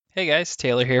Hey guys,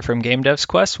 Taylor here from Game Devs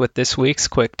Quest with this week's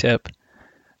quick tip.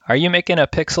 Are you making a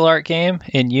pixel art game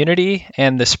in Unity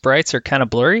and the sprites are kind of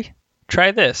blurry?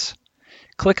 Try this.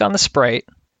 Click on the sprite,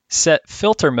 set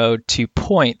filter mode to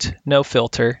point, no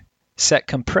filter, set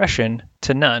compression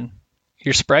to none.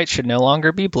 Your sprite should no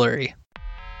longer be blurry.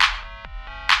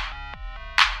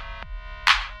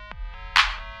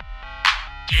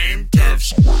 Game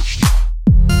Devs Quest.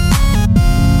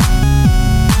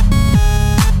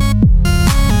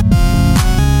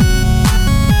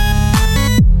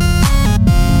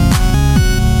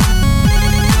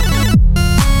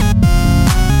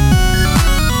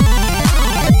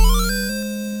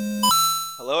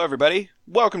 Hello, everybody.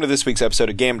 Welcome to this week's episode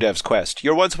of Game Devs Quest,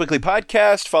 your once-weekly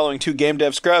podcast following two game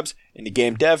dev scrubs into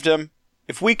game devdom.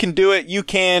 If we can do it, you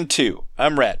can too.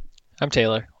 I'm Rhett. I'm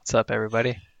Taylor. What's up,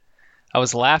 everybody? I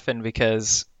was laughing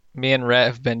because me and Rhett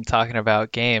have been talking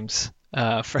about games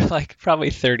for like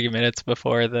probably 30 minutes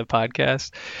before the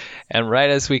podcast. And right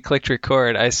as we clicked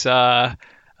record, I saw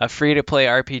a free-to-play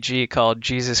RPG called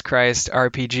Jesus Christ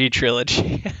RPG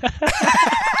Trilogy.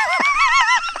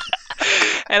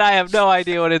 And I have no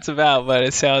idea what it's about, but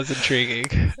it sounds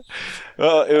intriguing.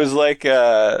 Well, it was like,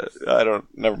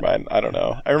 never mind. I don't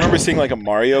know. I remember seeing like a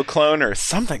Mario clone or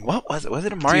something. What was it? Was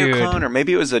it a Mario clone? Or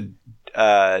maybe it was a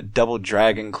Double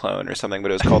Dragon clone or something, but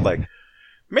it was called like,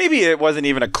 maybe it wasn't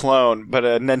even a clone, but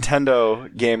a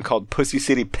Nintendo game called Pussy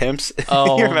City Pimps.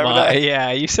 Oh, you remember that?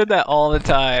 Yeah, you said that all the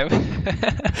time.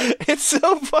 It's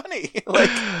so funny. Like,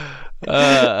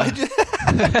 I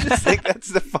just think that's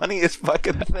the funniest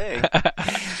fucking thing.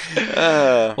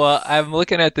 Well, I'm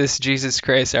looking at this Jesus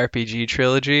Christ RPG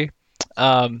trilogy.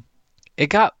 It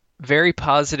got very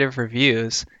positive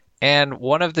reviews, and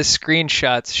one of the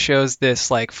screenshots shows this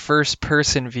like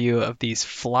first-person view of these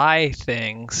fly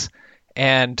things,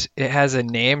 and it has a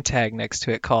name tag next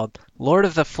to it called Lord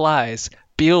of the Flies,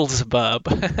 Beelzebub.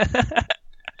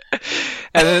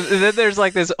 And then there's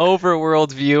like this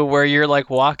overworld view where you're like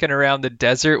walking around the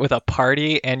desert with a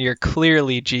party and you're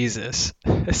clearly Jesus.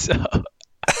 So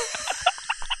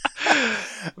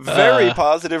very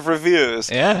positive reviews.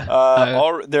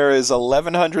 Yeah. There is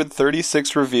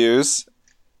 1,136 reviews.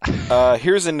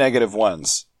 Here's a negative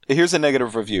ones. Here's a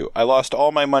negative review. I lost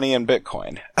all my money in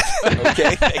Bitcoin.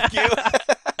 Okay, thank you.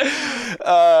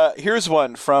 Here's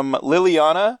one from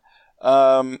Liliana.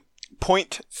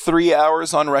 0.3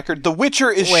 hours on record. The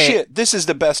Witcher is shit. This is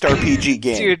the best RPG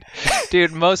game.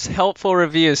 Dude, most helpful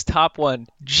reviews. Top one,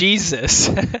 Jesus.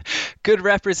 Good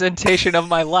representation of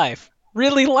my life.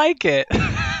 Really like it.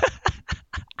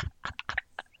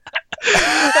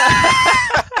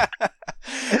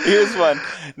 Here's one.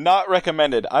 Not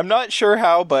recommended. I'm not sure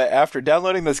how, but after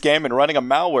downloading this game and running a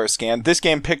malware scan, this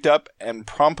game picked up and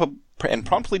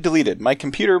promptly deleted. My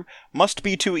computer must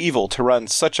be too evil to run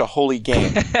such a holy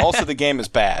game. Also, the game is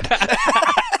bad.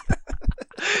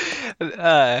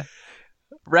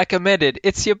 Recommended.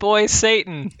 It's your boy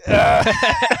Satan.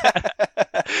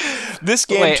 This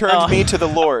game turned me to the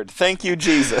Lord. Thank you,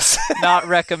 Jesus. Not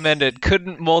recommended.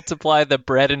 Couldn't multiply the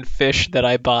bread and fish that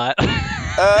I bought.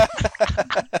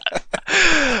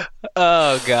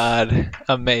 Oh, God.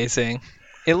 Amazing.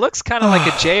 It looks kind of like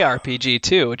a JRPG,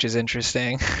 too, which is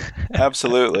interesting.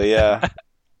 Absolutely, yeah.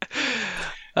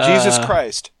 Jesus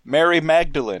Christ, Mary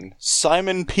Magdalene,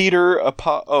 Simon Peter,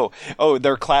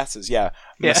 they're classes, yeah.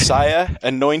 Messiah,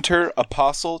 Anointer,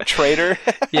 Apostle, Traitor.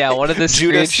 Yeah, one of the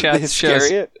Judas screenshots shows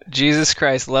Iscariot. Jesus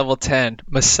Christ, level 10,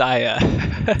 Messiah.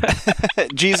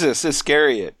 Jesus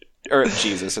Iscariot. Or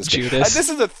Jesus Iscariot. Judas. This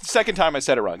is the second time I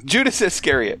said it wrong. Judas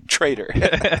Iscariot, traitor.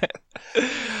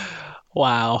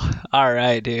 Wow. All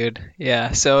right, dude.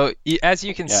 Yeah. So as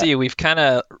you can see, we've kind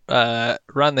of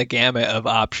run the gamut of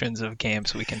options of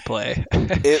games we can play.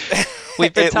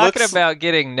 We've been talking about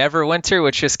getting Neverwinter,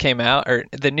 which just came out, or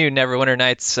the new Neverwinter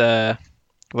Nights,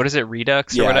 what is it,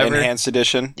 Redux or whatever? Enhanced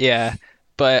Edition. Yeah.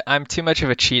 But I'm too much of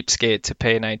a cheapskate to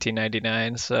pay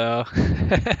 $19.99, so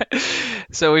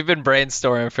so we've been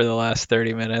brainstorming for the last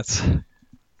 30 minutes.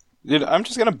 Dude, I'm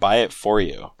just going to buy it for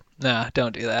you. Nah,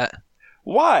 don't do that.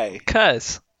 Why?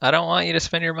 Because I don't want you to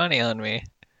spend your money on me.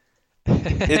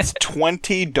 It's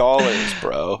 $20,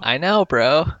 bro. I know,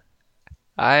 bro.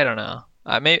 I don't know.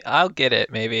 I'll get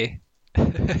it, maybe.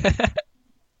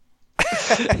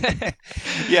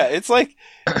 Yeah, it's like,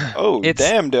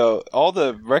 damn, though. All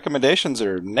the recommendations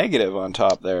are negative on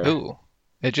top there. Ooh.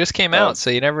 It just came out,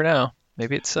 so you never know.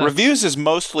 Maybe it sucks. Reviews is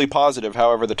mostly positive,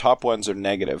 however, the top ones are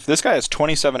negative. This guy has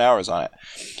 27 hours on it.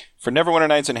 For Neverwinter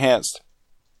Nights Enhanced.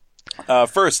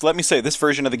 First, let me say this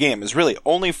version of the game is really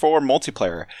only for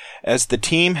multiplayer, as the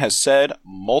team has said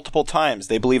multiple times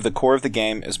they believe the core of the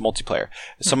game is multiplayer.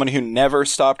 As someone who never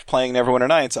stopped playing Neverwinter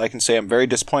Nights, I can say I'm very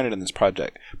disappointed in this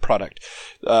product.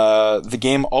 The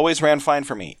game always ran fine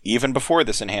for me, even before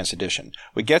this enhanced edition.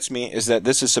 What gets me is that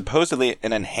this is supposedly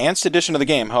an enhanced edition of the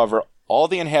game. However, all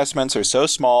the enhancements are so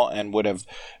small and would have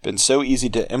been so easy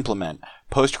to implement.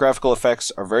 Post-graphical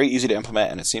effects are very easy to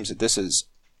implement, and it seems that this is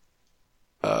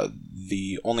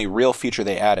the only real feature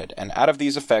they added. And out of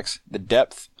these effects, the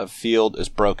depth of field is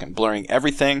broken, blurring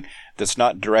everything that's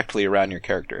not directly around your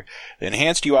character. The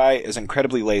enhanced UI is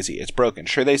incredibly lazy. It's broken.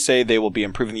 Sure, they say they will be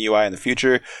improving the UI in the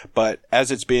future, but as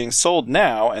it's being sold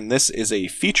now, and this is a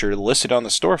feature listed on the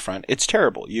storefront, it's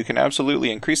terrible. You can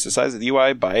absolutely increase the size of the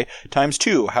UI by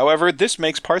 ×2. However, this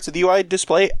makes parts of the UI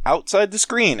display outside the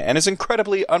screen and is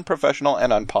incredibly unprofessional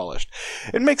and unpolished.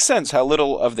 It makes sense how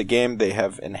little of the game they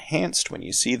have enhanced when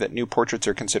you see that new portraits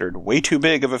are considered way too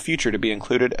big of a feature to be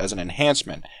included as an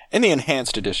enhancement in the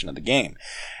enhanced edition of the game,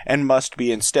 and must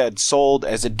be instead sold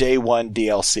as a day one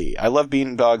DLC. I love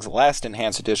Bean Dog's last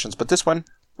enhanced editions, but this one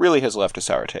really has left a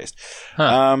sour taste.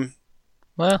 Well,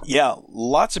 yeah,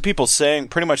 lots of people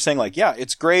pretty much saying like, yeah,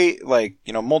 it's great, like,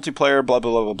 you know, multiplayer, blah,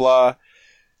 blah, blah, blah, blah,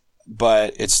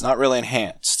 but it's not really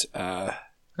enhanced. Yeah,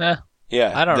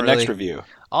 I don't the really, next review.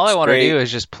 All I want to do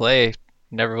is just play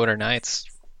Neverwinter Nights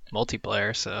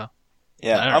multiplayer, so...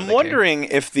 Yeah, I'm wondering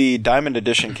if the Diamond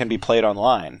Edition can be played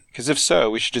online. Because if so,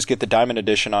 we should just get the Diamond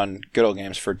Edition on Good Old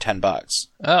Games for $10.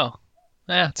 Oh,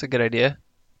 yeah, that's a good idea.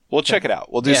 We'll check it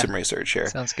out. We'll do some research here.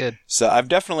 Sounds good. So I've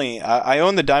definitely... I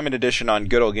own the Diamond Edition on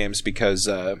Good Old Games because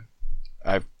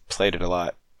I've played it a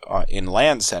lot in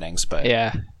LAN settings, but...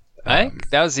 Yeah. I think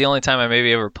that was the only time I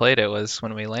maybe ever played it was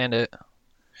when we LAN'd it.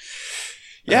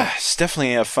 Yeah, it's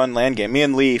definitely a fun LAN game. Me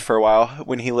and Lee, for a while,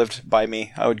 when he lived by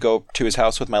me, I would go to his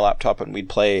house with my laptop and we'd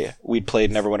play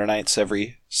Neverwinter Nights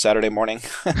every Saturday morning.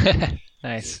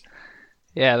 Nice.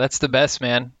 Yeah, that's the best,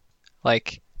 man.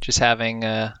 Like, just having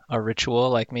a ritual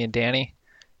like me and Danny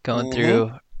going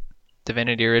through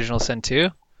Divinity Original Sin 2.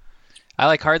 I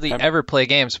like hardly ever play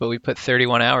games, but we put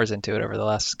 31 hours into it over the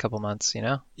last couple months, you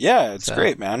know? Yeah, it's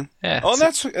great, man. Yeah, and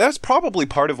that's probably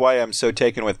part of why I'm so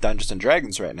taken with Dungeons &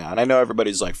 Dragons right now. And I know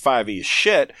everybody's like, 5e is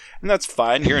shit, and that's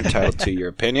fine. You're entitled to your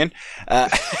opinion. You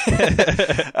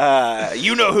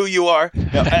know who you are.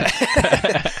 No.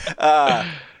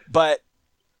 But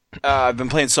I've been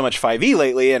playing so much 5e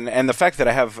lately, and the fact that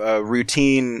I have a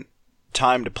routine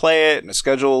time to play it and a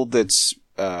schedule that's...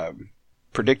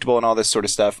 predictable and all this sort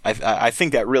of stuff, I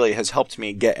think that really has helped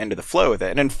me get into the flow with it.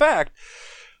 And in fact,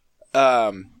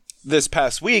 this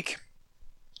past week,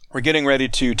 we're getting ready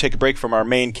to take a break from our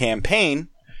main campaign,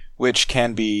 which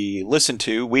can be listened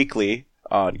to weekly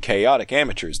on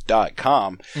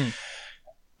chaoticamateurs.com.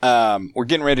 We're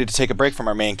getting ready to take a break from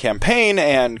our main campaign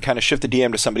and kind of shift the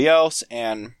DM to somebody else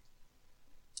and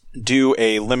do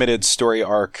a limited story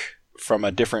arc from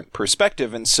a different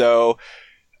perspective. And so...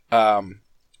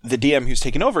 the DM who's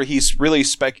taken over, he's really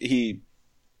specified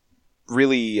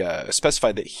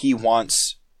that he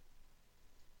wants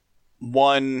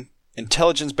one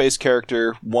intelligence-based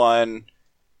character, one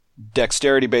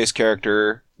dexterity-based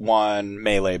character, one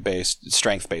melee-based,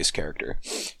 strength-based character.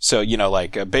 So, you know,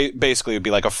 like basically it would be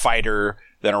like a fighter,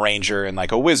 then a ranger, and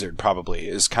like a wizard probably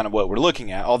is kind of what we're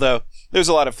looking at. Although there's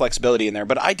a lot of flexibility in there,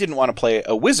 but I didn't want to play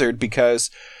a wizard because...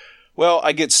 well,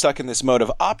 I get stuck in this mode of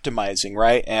optimizing,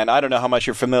 right? And I don't know how much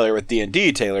you're familiar with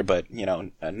D&D, Taylor, but, you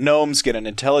know, gnomes get an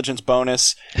intelligence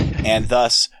bonus and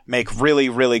thus make really,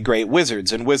 really great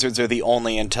wizards. And wizards are the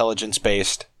only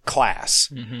intelligence-based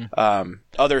class.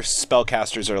 Other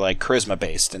spellcasters are, like,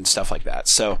 charisma-based and stuff like that.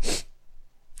 So,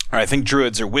 or I think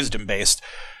druids are wisdom-based.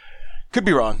 Could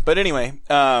be wrong. But anyway,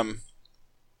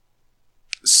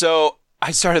 so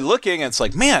I started looking and it's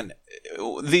like, man...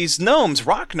 these gnomes,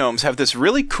 rock gnomes, have this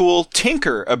really cool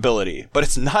tinker ability, but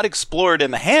it's not explored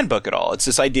in the handbook at all. It's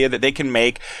this idea that they can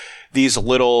make these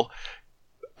little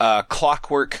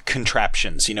clockwork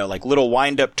contraptions, you know, like little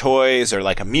wind-up toys or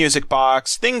like a music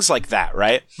box, things like that,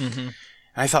 right? And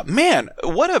I thought, man,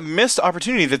 what a missed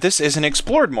opportunity that this isn't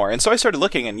explored more. And so I started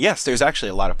looking, and yes, there's actually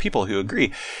a lot of people who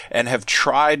agree and have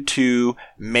tried to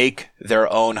make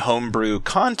their own homebrew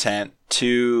content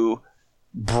to...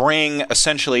 bring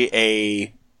essentially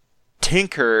a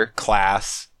tinker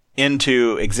class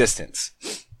into existence.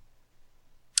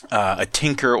 A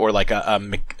tinker or like a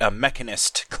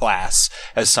mechanist class,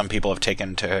 as some people have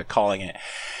taken to calling it.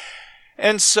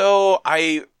 And so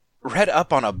I read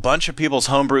up on a bunch of people's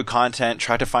homebrew content,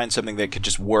 tried to find something that could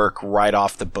just work right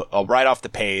off the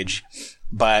page,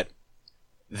 but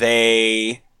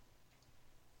they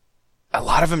a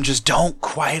lot of them just don't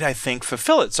quite, I think,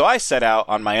 fulfill it. So I set out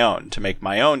on my own to make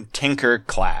my own Tinker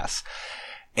class.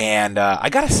 And I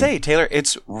gotta say, Taylor,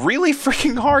 it's really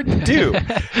freaking hard to do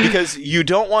because you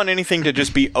don't want anything to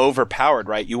just be overpowered,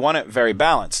 right? You want it very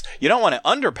balanced. You don't want it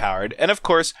underpowered. And of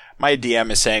course, my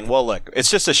DM is saying, well, look, it's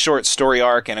just a short story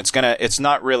arc and it's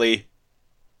not really,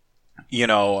 we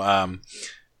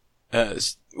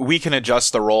can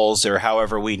adjust the roles or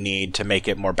however we need to make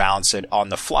it more balanced on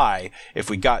the fly if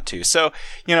we got to. So,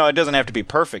 it doesn't have to be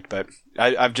perfect, but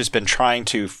I've just been trying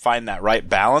to find that right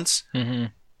balance. Mm-hmm.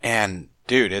 And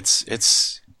dude,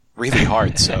 it's really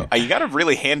hard. So you got to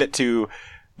really hand it to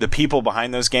the people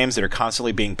behind those games that are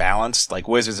constantly being balanced. Like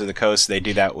Wizards of the Coast, they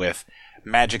do that with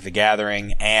Magic the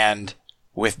Gathering and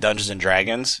with Dungeons and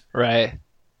Dragons. Right.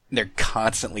 They're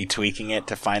constantly tweaking it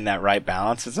to find that right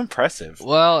balance. It's impressive.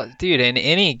 Well, dude, in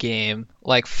any game,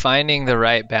 like finding the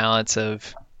right balance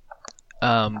of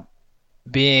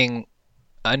being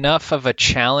enough of a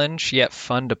challenge yet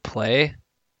fun to play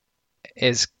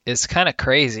is kind of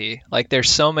crazy. Like there's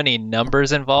so many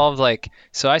numbers involved. Like,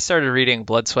 so I started reading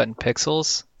Blood, Sweat, and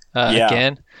Pixels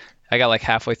again. I got like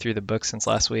halfway through the book since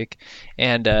last week,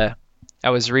 and I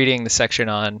was reading the section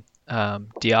on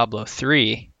Diablo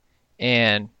 3,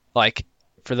 and like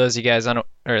for those of you guys that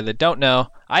don't know,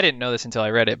 I didn't know this until I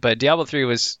read it, but Diablo 3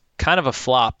 was kind of a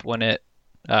flop when it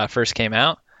first came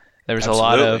out. There was a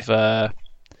lot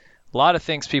of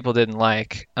things people didn't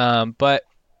like, but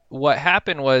what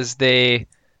happened was they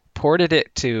ported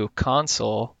it to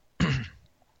console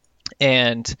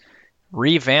and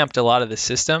revamped a lot of the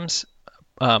systems,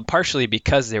 partially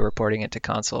because they were porting it to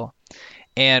console.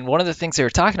 And one of the things they were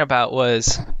talking about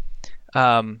was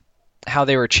how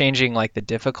they were changing like the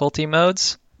difficulty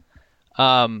modes.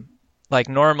 Like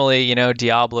normally,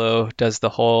 Diablo does the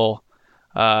whole,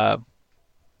 I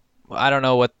don't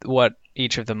know what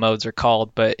each of the modes are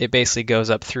called, but it basically goes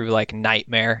up through like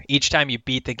Nightmare. Each time you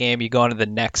beat the game, you go on to the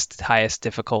next highest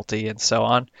difficulty and so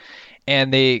on.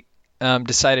 And they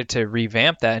decided to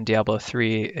revamp that in Diablo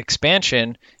 3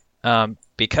 expansion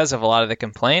because of a lot of the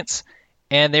complaints.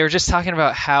 And they were just talking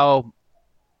about how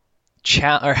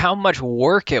much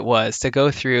work it was to go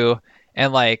through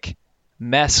and like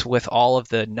mess with all of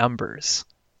the numbers.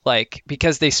 Like,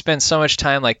 because they spend so much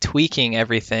time like tweaking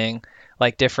everything,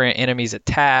 like different enemies'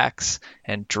 attacks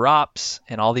and drops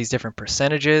and all these different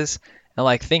percentages, and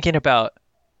like thinking about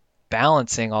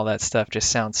balancing all that stuff just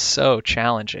sounds so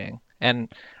challenging.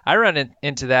 And I run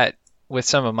into that with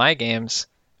some of my games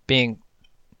being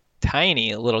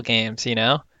tiny little games,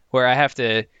 where I have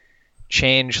to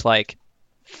change like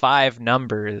 5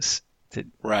 numbers to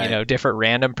different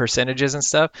random percentages and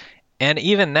stuff, and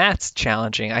even that's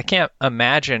challenging. I can't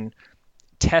imagine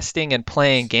testing and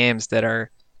playing games that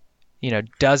are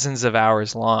dozens of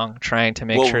hours long, trying to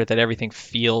make sure that everything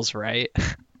feels right.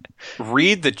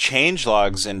 Read the change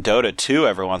logs in Dota 2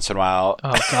 every once in a while.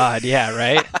 Oh God, yeah,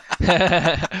 right?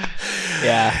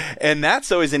 Yeah. And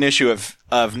that's always an issue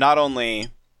of not only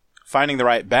finding the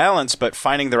right balance, but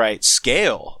finding the right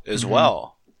scale as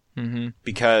well. Mm-hmm.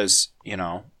 Because,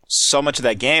 so much of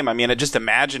that game, I mean, just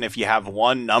imagine if you have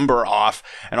one number off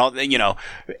and all,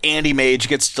 Andy Mage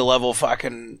gets to level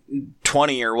fucking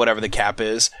 20 or whatever the cap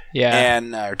is. Yeah.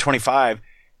 And, or 25.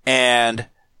 And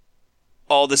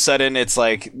all of a sudden it's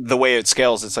like the way it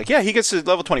scales, it's like, yeah, he gets to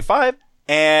level 25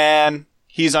 and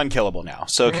he's unkillable now.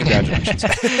 So congratulations.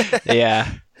 Yeah.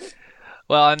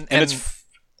 Well, and it's,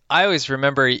 I always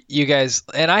remember you guys,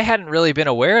 and I hadn't really been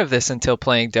aware of this until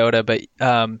playing Dota, but,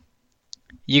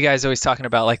 you guys always talking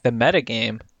about like the meta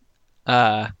game.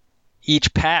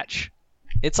 Each patch,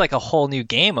 it's like a whole new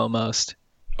game almost.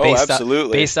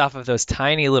 Absolutely. Based off of those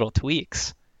tiny little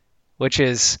tweaks, which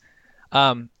is,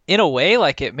 in a way,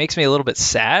 like it makes me a little bit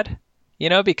sad,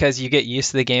 because you get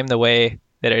used to the game the way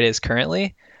that it is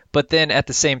currently. But then at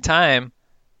the same time,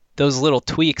 those little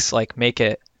tweaks like make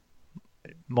it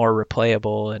more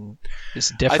replayable and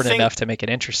just different enough to make it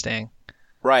interesting.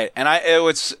 Right. And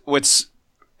what's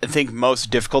I think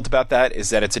most difficult about that is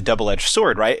that it's a double-edged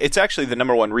sword, right? It's actually the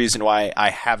number one reason why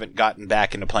I haven't gotten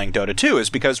back into playing Dota 2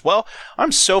 is because, well,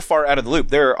 I'm so far out of the loop.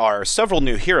 There are several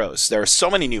new heroes. There are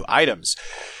so many new items.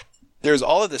 There's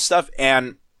all of this stuff,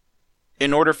 and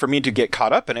in order for me to get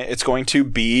caught up in it, it's going to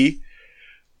be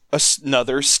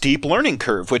another steep learning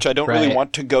curve, which I don't really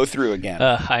want to go through again.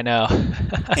 I know.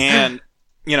 And,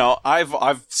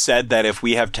 I've said that if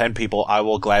we have 10 people, I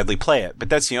will gladly play it, but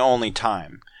that's the only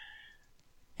time.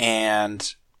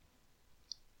 And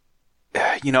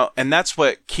and that's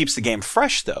what keeps the game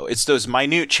fresh, though. It's those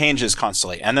minute changes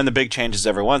constantly, and then the big changes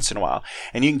every once in a while.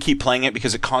 And you can keep playing it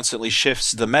because it constantly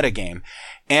shifts the metagame.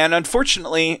 And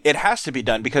unfortunately, it has to be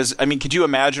done because, I mean, could you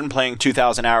imagine playing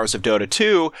 2,000 hours of Dota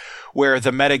 2 where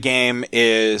the metagame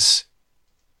is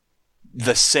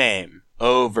the same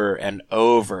over and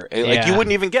over? Like, you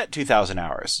wouldn't even get 2,000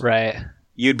 hours. Right.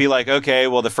 You'd be like, okay,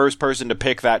 well, the first person to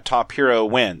pick that top hero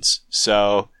wins.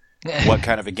 So what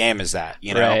kind of a game is that?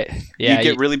 Right. Yeah, you'd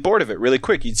get really bored of it really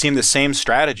quick. You'd see the same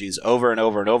strategies over and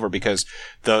over and over because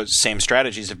those same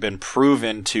strategies have been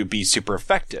proven to be super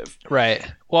effective. Right.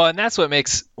 Well, and that's what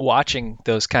makes watching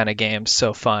those kind of games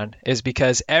so fun, is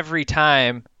because every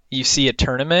time you see a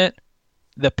tournament,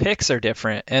 the picks are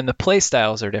different and the play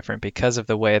styles are different because of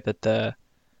the way that the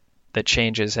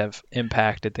changes have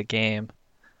impacted the game.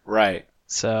 Right.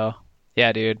 So,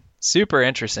 yeah, dude. Super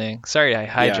interesting. Sorry I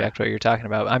hijacked what you're talking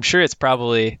about. I'm sure it's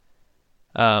probably,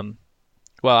 well,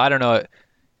 I don't know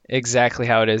exactly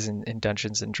how it is in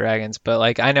Dungeons and Dragons, but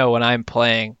like I know when I'm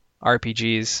playing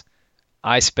RPGs,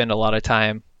 I spend a lot of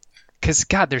time because,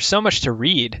 God, there's so much to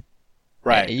read.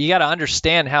 Right. You got to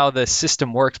understand how the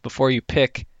system works before you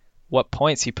pick what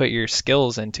points you put your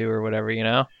skills into or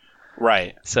whatever,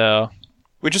 Right. So,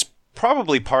 which is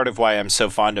probably part of why I'm so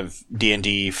fond of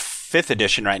D&D 5th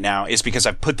edition right now, is because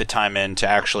I've put the time in to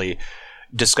actually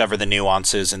discover the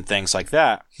nuances and things like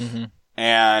that. Mm-hmm.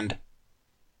 And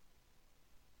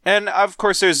of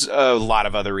course there's a lot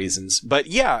of other reasons, but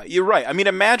yeah, you're right. I mean,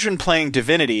 imagine playing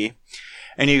Divinity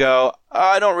and you go,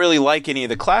 I don't really like any of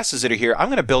the classes that are here. I'm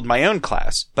going to build my own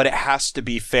class, but it has to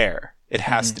be fair. It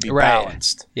has to be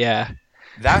balanced. Yeah.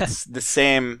 That's the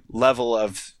same level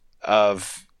of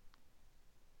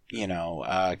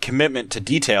commitment to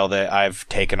detail that I've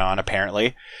taken on,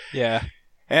 apparently. Yeah.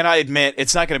 And I admit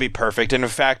it's not going to be perfect. And in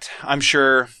fact, I'm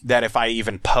sure that if I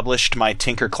even published my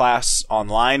Tinker class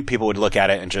online, people would look at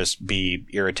it and just be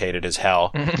irritated as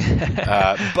hell.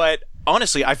 But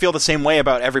honestly, I feel the same way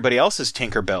about everybody else's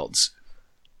Tinker builds.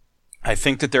 I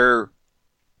think that they're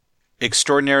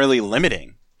extraordinarily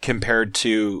limiting compared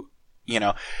to,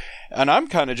 and I'm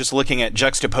kind of just looking at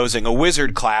juxtaposing a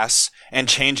wizard class and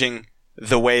changing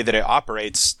the way that it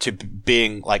operates to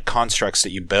being like constructs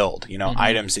that you build,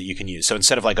 items that you can use. So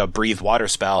instead of like a breathe water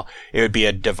spell, it would be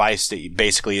a device that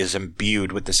basically is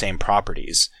imbued with the same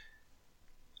properties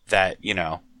that,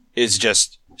 is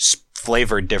just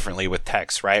flavored differently with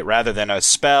text, right? Rather than a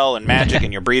spell and magic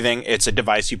and you're breathing, it's a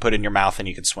device you put in your mouth and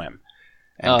you can swim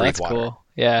and breathe that's water. Cool.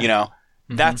 Yeah.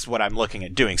 That's what I'm looking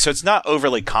at doing. So it's not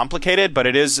overly complicated, but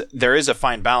there is a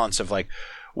fine balance of like,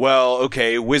 well,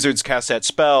 okay, wizards cast that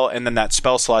spell, and then that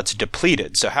spell slot's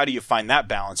depleted. So how do you find that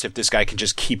balance if this guy can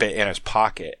just keep it in his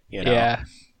pocket? Yeah,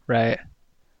 right.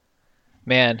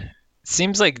 Man, it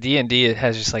seems like D&D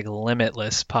has just like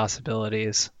limitless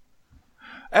possibilities.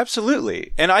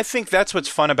 Absolutely. And I think that's what's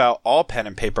fun about all pen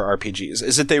and paper RPGs,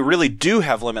 is that they really do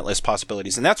have limitless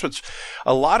possibilities. And that's what's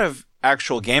a lot of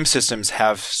actual game systems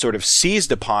have sort of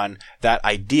seized upon, that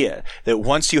idea that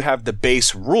once you have the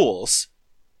base rules,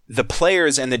 the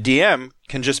players and the DM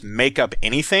can just make up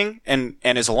anything, and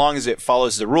as long as it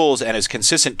follows the rules and is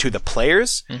consistent to the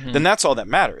players, then that's all that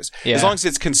matters. Yeah. As long as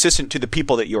it's consistent to the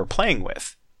people that you're playing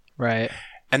with. Right.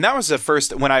 And that was the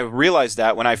first, when I realized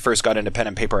that when I first got into pen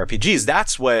and paper RPGs,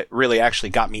 that's what really actually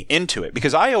got me into it.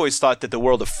 Because I always thought that the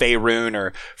world of Faerun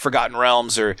or Forgotten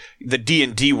Realms or the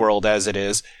D&D world as it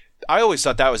is, I always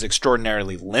thought that was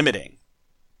extraordinarily limiting.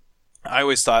 I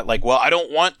always thought like, well, I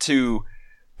don't want to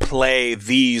play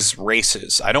these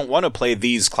races. I don't want to play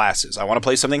these classes. I want to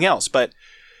play something else. But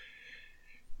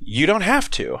you don't have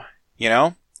to,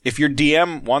 If your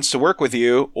DM wants to work with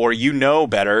you, or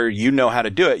better, how to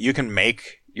do it, you can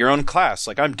make your own class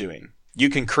like I'm doing. You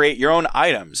can create your own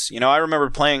items. I remember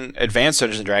playing Advanced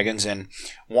Dungeons and Dragons and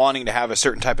wanting to have a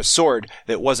certain type of sword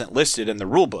that wasn't listed in the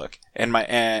rule book.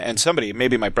 And somebody,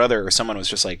 maybe my brother or someone, was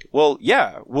just like, well,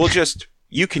 yeah,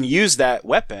 you can use that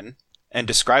weapon and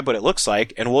describe what it looks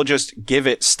like, and we'll just give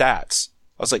it stats.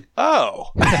 I was like,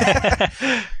 oh.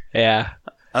 Yeah.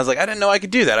 I was like, I didn't know I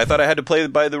could do that. I thought I had to play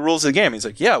by the rules of the game. He's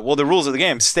like, yeah, well, the rules of the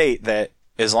game state that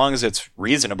as long as it's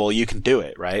reasonable, you can do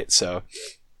it, right? So,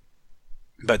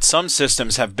 but some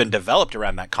systems have been developed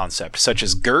around that concept, such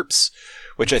as GURPS,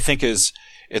 which I think it's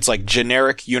like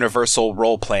generic universal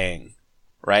role-playing,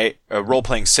 right? A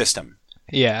role-playing system.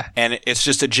 Yeah. And it's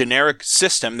just a generic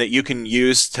system that you can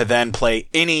use to then play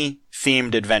any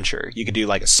themed adventure. You could do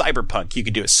like a cyberpunk. You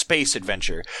could do a space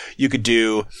adventure. You could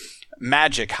do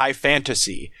magic, high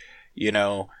fantasy. You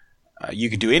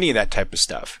could do any of that type of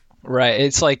stuff. Right.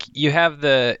 It's like you have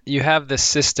the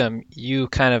system. You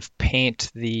kind of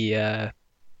paint the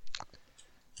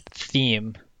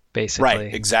theme, basically.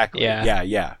 Right, exactly.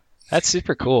 Yeah. That's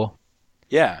super cool.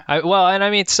 Yeah. And I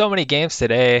mean, so many games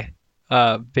today,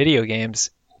 video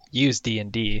games use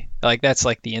D&D. Like that's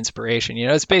like the inspiration. You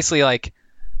know, it's basically like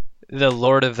the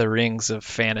Lord of the Rings of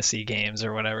fantasy games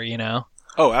or whatever. You know.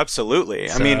 Oh, absolutely.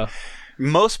 So, I mean,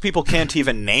 most people can't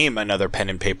even name another pen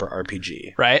and paper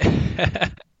RPG. Right.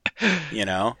 You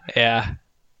know. Yeah.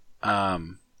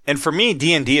 And for me,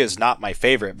 D&D is not my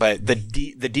favorite, but the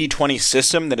D20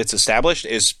 system that it's established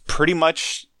is pretty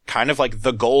much kind of like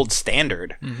the gold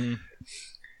standard. Mm-hmm.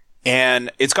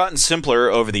 And it's gotten simpler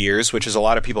over the years, which is a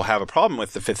lot of people have a problem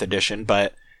with the 5th edition,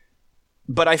 but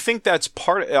I think that's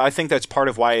part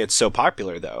of why it's so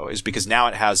popular, though, is because now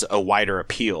it has a wider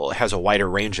appeal. It has a wider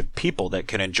range of people that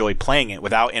can enjoy playing it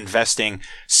without investing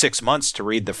 6 months to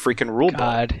read the freaking rule book.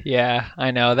 God, yeah,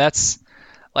 I know. That's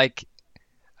like,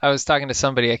 I was talking to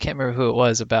somebody, I can't remember who it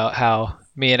was, about how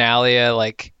me and Alia,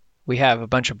 like, we have a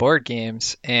bunch of board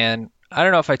games, and I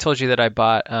don't know if I told you that I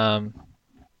bought, oh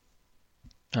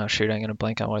shoot, I'm going to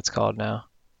blank on what it's called now.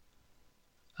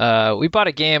 We bought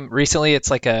a game recently.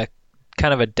 It's like a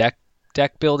kind of a deck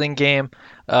building game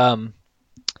that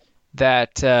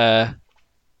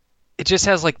it just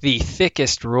has like the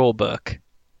thickest rule book.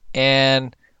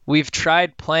 And we've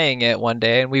tried playing it one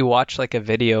day, and we watched like a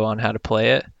video on how to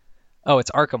play it. Oh,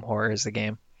 it's Arkham Horror is the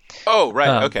game. Oh,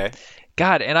 right. Okay.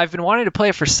 God, and I've been wanting to play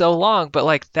it for so long, but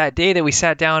like that day that we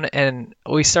sat down and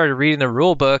we started reading the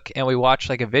rule book and we watched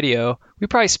like a video, we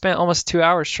probably spent almost 2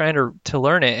 hours trying to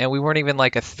learn it, and we weren't even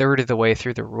like a third of the way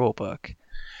through the rule book.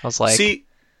 I was like, see,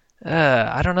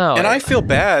 I don't know. And I feel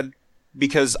bad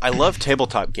because I love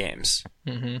tabletop games,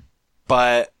 mm-hmm.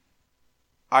 but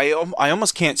I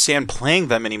almost can't stand playing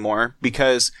them anymore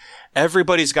because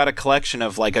everybody's got a collection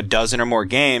of like a dozen or more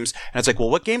games, and it's like, well,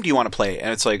 what game do you want to play?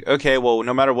 And it's like, okay, well,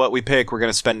 no matter what we pick, we're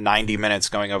going to spend 90 minutes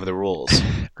going over the rules.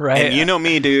 Right. And you know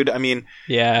me, dude. I mean,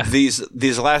 yeah.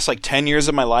 These last like 10 years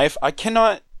of my life, I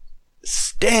cannot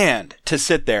stand to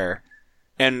sit there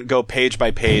and go page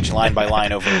by page, line by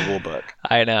line over a rule book.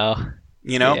 I know.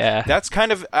 You know, yeah. That's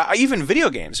kind of even video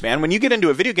games, man. When you get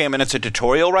into a video game and it's a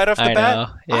tutorial right off the bat,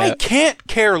 yeah. I can't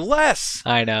care less.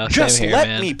 I know. Just Same here, let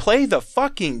man. me play the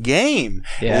fucking game.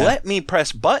 Yeah. Let me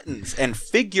press buttons and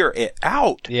figure it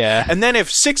out. Yeah. And then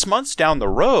if 6 months down the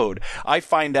road, I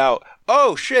find out,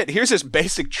 oh shit, here's this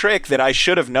basic trick that I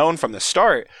should have known from the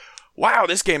start. Wow,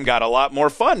 this game got a lot more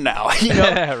fun now. You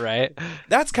know, right?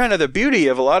 That's kind of the beauty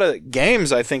of a lot of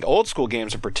games. I think old school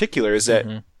games in particular is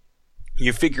that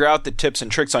you figure out the tips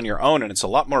and tricks on your own, and it's a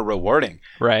lot more rewarding.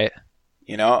 Right.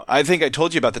 You know, I think I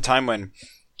told you about the time when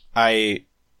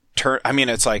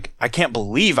it's like, I can't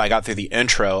believe I got through the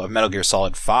intro of Metal Gear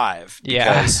Solid 5.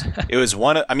 Because it was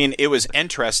it was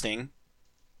interesting,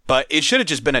 but it should have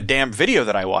just been a damn video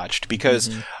that I watched, because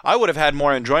I would have had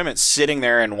more enjoyment sitting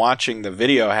there and watching the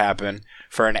video happen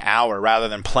for an hour rather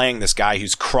than playing this guy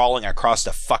who's crawling across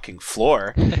the fucking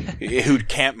floor, who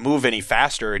can't move any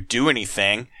faster or do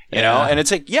anything. You know, and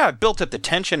it's like, yeah, it built up the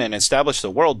tension and established the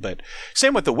world, but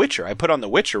same with The Witcher. I put on The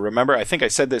Witcher. Remember, I think I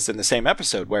said this in the same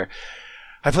episode where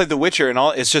I played The Witcher and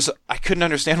all. It's just, I couldn't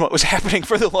understand what was happening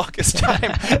for the longest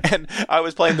time. And I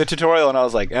was playing the tutorial and I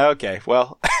was like, okay,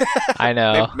 well, I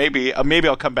know. maybe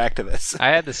I'll come back to this. I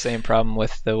had the same problem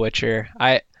with The Witcher.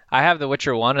 I have The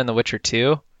Witcher 1 and The Witcher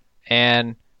 2,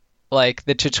 and like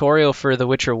the tutorial for The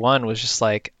Witcher 1 was just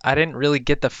like, I didn't really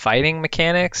get the fighting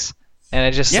mechanics, and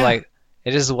it just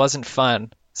it just wasn't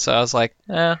fun. So I was like,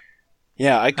 eh.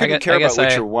 Yeah, I couldn't care about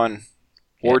Witcher 1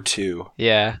 or 2.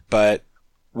 Yeah. But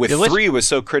with 3 was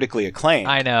so critically acclaimed.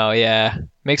 I know, yeah.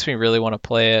 Makes me really want to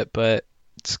play it, but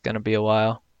it's going to be a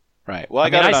while. Right. Well, I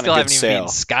got it on a good sale. I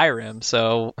still haven't even beaten Skyrim,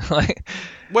 so like.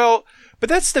 Well, but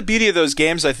that's the beauty of those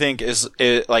games, I think, is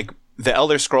like the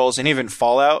Elder Scrolls and even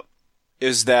Fallout,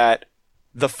 is that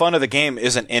the fun of the game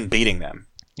isn't in beating them.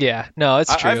 Yeah, no,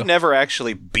 it's true. I've never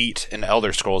actually beat an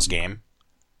Elder Scrolls game.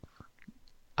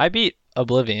 I beat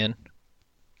Oblivion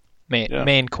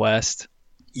main quest.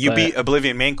 You beat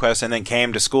Oblivion main quest and then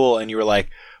came to school and you were like,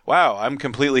 wow, I'm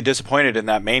completely disappointed in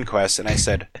that main quest. And I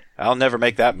said, I'll never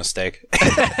make that mistake. Dude,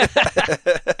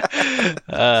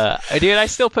 I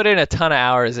still put in a ton of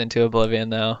hours into Oblivion,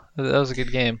 though. That was a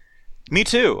good game. Me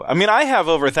too. I mean, I have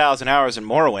over 1,000 hours in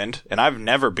Morrowind, and I've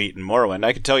never beaten Morrowind.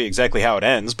 I could tell you exactly how it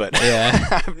ends, but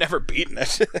I've never beaten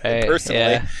it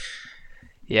personally.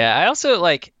 Yeah, I also,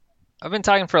 I've been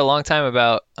talking for a long time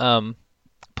about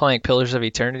playing Pillars of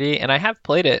Eternity, and I have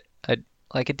played it a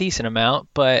decent amount,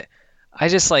 but I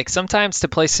just sometimes to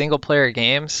play single player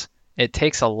games, it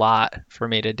takes a lot for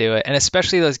me to do it, and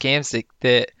especially those games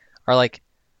that are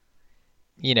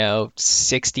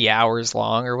 60 hours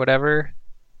long or whatever.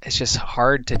 it's just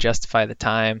hard to justify the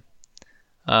time.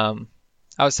 I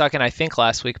was talking, I think,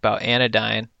 last week about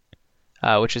Anodyne,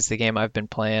 which is the game I've been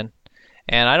playing.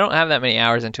 And I don't have that many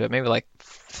hours into it, maybe like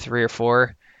 3 or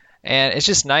 4. And it's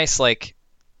just nice, like,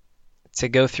 to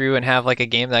go through and have like a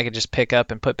game that I could just pick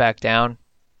up and put back down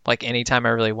like anytime I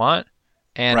really want.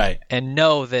 And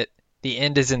know that the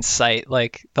end is in sight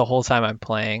like the whole time I'm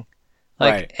playing.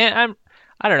 Like, and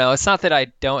I don't know, it's not that I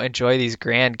don't enjoy these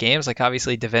grand games. Like,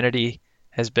 obviously Divinity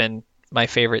has been my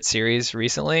favorite series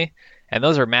recently, and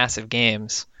those are massive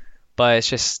games. But it's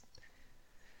just,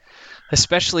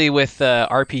 especially with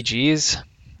RPGs,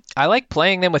 I like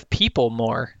playing them with people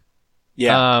more.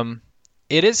 Yeah.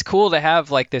 It is cool to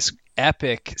have like this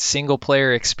epic single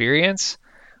player experience,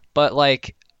 but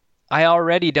like I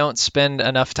already don't spend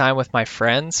enough time with my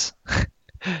friends.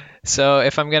 So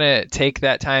if I'm going to take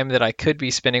that time that I could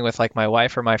be spending with like my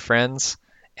wife or my friends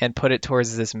and put it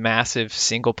towards this massive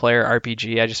single player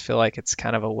RPG, I just feel like it's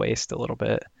kind of a waste a little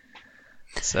bit.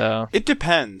 So it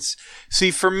depends.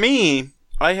 See, for me,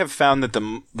 I have found that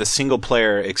the single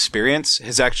player experience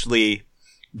has actually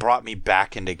brought me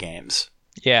back into games.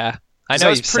 Yeah. I know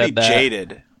you've said that.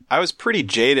 Jaded. I was pretty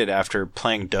jaded after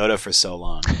playing Dota for so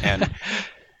long. And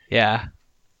yeah.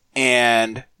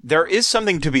 And there is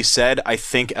something to be said, I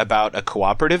think, about a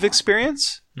cooperative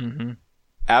experience. Mm-hmm.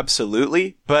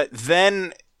 Absolutely. But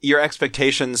then your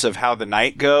expectations of how the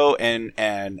night go and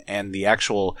the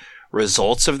actual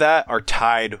results of that are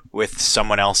tied with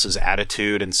someone else's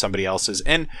attitude and somebody else's.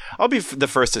 And I'll be the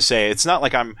first to say, it's not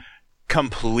like I'm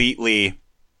completely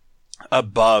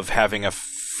above having a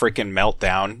freaking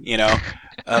meltdown, you know,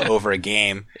 over a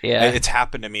game. Yeah. It's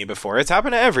happened to me before. It's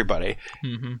happened to everybody.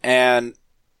 Mm-hmm.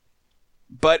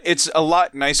 But it's a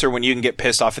lot nicer when you can get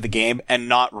pissed off at the game and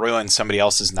not ruin somebody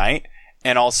else's night,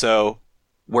 and also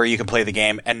where you can play the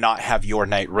game and not have your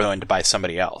night ruined by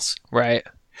somebody else. Right.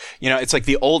 You know, it's like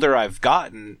the older I've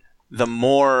gotten, the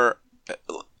more,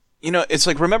 you know, it's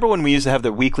like, remember when we used to have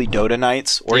the weekly Dota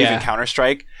nights or even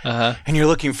Counter-Strike? Uh-huh. And you're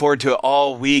looking forward to it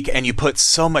all week, and you put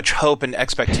so much hope and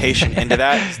expectation into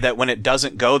that when it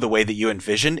doesn't go the way that you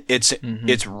envisioned, it's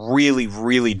really,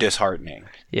 really disheartening.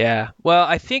 Yeah. Well,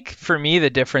 I think for me, the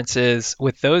difference is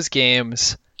with those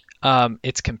games,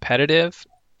 it's competitive.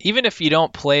 Even if you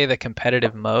don't play the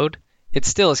competitive mode, it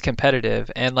still is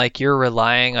competitive. And like you're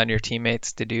relying on your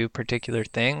teammates to do particular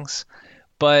things.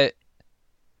 But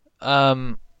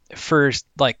for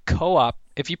like co-op,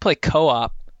 if you play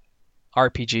co-op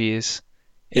RPGs,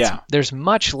 there's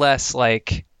much less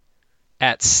like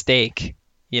at stake,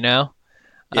 you know?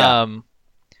 Yeah.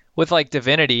 With like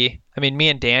Divinity, I mean, me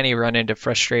and Danny run into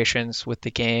frustrations with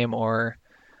the game, or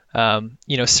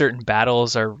you know, certain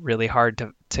battles are really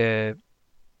hard to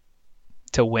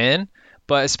win.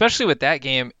 But especially with that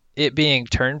game, it being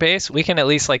turn-based, we can at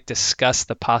least like discuss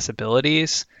the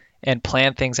possibilities and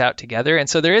plan things out together. And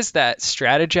so there is that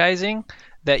strategizing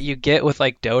that you get with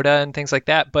like Dota and things like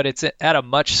that, but it's at a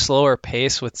much slower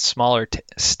pace with smaller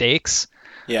stakes.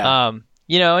 Yeah.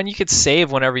 You know, and you could save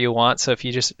whenever you want. So if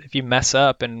you mess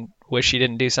up and wish you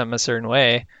didn't do something a certain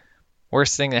way,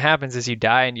 worst thing that happens is you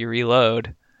die and you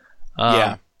reload.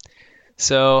 Yeah.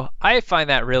 So I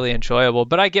find that really enjoyable,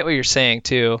 but I get what you're saying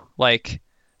too. Like,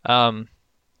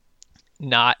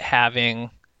 not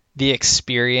having the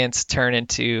experience turn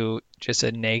into just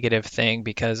a negative thing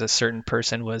because a certain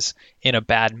person was in a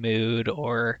bad mood,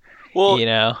 or, you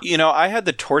know, I had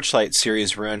the Torchlight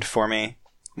series ruined for me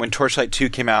when Torchlight 2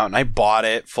 came out, and I bought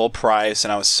it full price,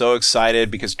 and I was so excited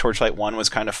because Torchlight 1 was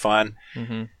kind of fun.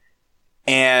 Mm-hmm.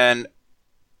 And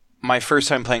my first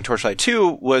time playing Torchlight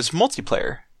 2 was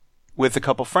multiplayer with a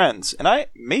couple friends. And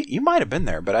you might have been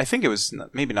there, but I think it was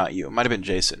maybe not you. It might have been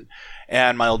Jason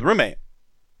and my old roommate.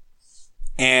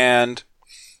 And,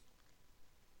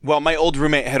 well, my old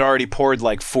roommate had already poured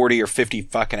like 40 or 50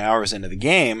 fucking hours into the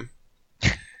game.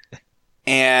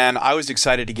 And I was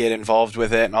excited to get involved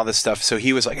with it and all this stuff. So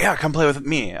he was like, yeah, come play with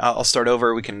me. I'll start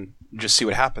over. We can just see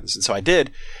what happens. And so I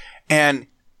did. And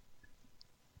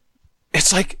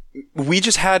it's like we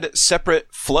just had separate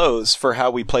flows for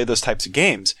how we play those types of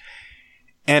games.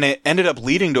 And it ended up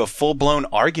leading to a full-blown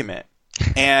argument.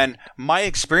 And my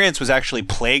experience was actually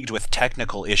plagued with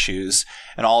technical issues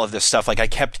and all of this stuff. Like, I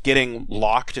kept getting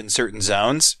locked in certain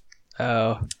zones.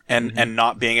 Oh. And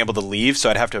not being able to leave. So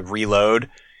I'd have to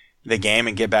reload the game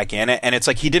and get back in it. And it's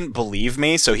like he didn't believe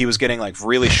me, so he was getting like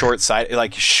really he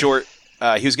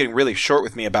was getting really short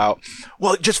with me about,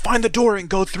 well, just find the door and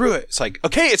go through it. It's like,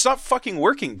 okay, it's not fucking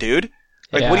working, dude.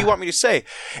 Like, what do you want me to say?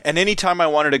 And anytime I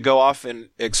wanted to go off and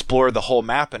explore the whole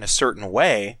map in a certain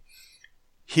way,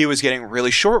 he was getting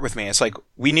really short with me. It's like,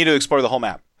 we need to explore the whole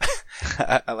map.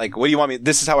 Like, what do you want me?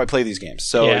 This is how I play these games.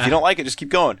 So if you don't like it, just keep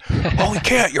going. Oh, we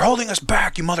can't. You're holding us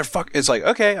back, you motherfucker. It's like,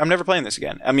 okay, I'm never playing this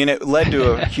again. I mean, it led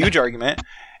to a huge argument,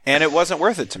 and it wasn't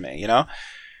worth it to me, you know?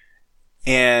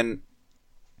 And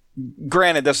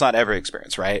granted, that's not every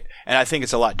experience, right? And I think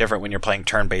it's a lot different when you're playing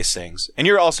turn-based things. And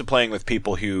you're also playing with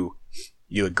people who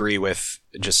you agree with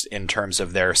just in terms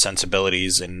of their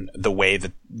sensibilities and the way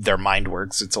that their mind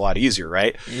works. It's a lot easier,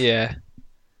 right? Yeah.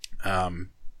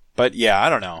 But yeah, I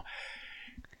don't know.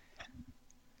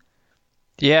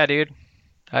 Yeah, dude.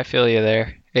 I feel you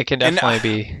there. It can definitely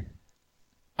be.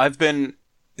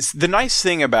 The nice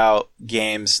thing about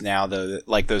games now, though,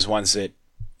 like those ones that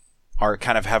are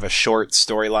kind of have a short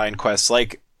storyline quest,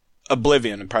 like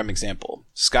Oblivion, a prime example.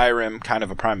 Skyrim, kind of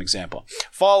a prime example.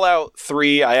 Fallout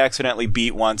 3, I accidentally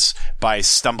beat once by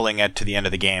stumbling to the end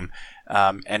of the game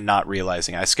and not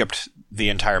realizing. I skipped the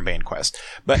entire main quest.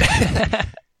 But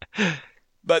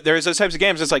but there's those types of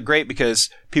games that's like great because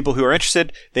people who are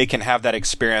interested, they can have that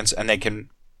experience and they can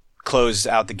close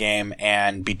out the game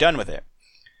and be done with it.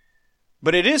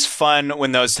 But it is fun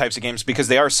when those types of games, because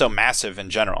they are so massive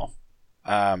in general.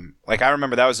 Like I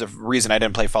remember that was the reason I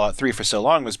didn't play Fallout 3 for so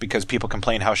long, was because people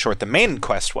complained how short the main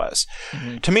quest was.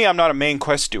 Mm-hmm. To me, I'm not a main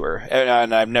quest doer,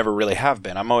 and I've never really have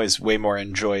been. I'm always way more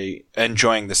enjoying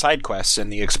the side quests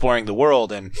and the exploring the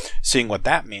world and seeing what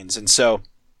that means. And so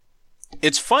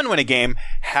it's fun when a game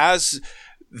has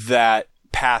that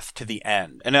path to the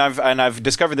end. And I've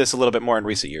discovered this a little bit more in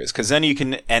recent years, because then you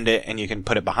can end it and you can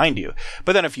put it behind you.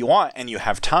 But then if you want and you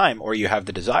have time or you have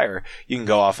the desire, you can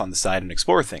go off on the side and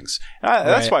explore things.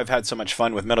 That's why I've had so much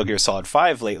fun with Metal Gear Solid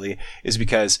 5 lately, is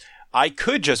because I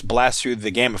could just blast through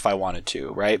the game if I wanted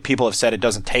to, right? People have said it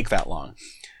doesn't take that long.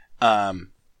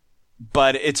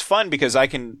 But it's fun because I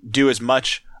can do as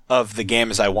much of the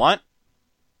game as I want,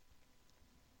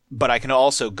 but I can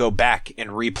also go back and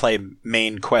replay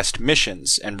main quest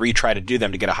missions and retry to do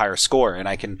them to get a higher score. And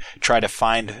I can try to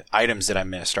find items that I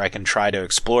missed, or I can try to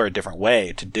explore a different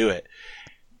way to do it.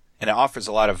 And it offers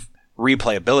a lot of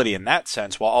replayability in that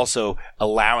sense, while also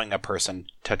allowing a person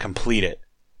to complete it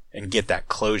and get that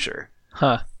closure.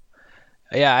 Huh.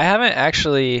 Yeah, I haven't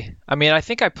actually... I mean, I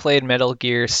think I played Metal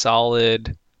Gear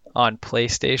Solid on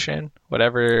PlayStation,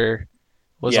 whatever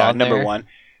was on there. Yeah, number 1.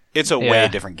 It's a way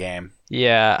different game.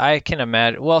 Yeah, I can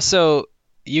imagine. Well, so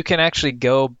you can actually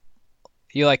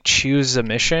you like choose a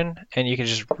mission and you can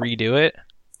just redo it.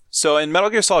 So in Metal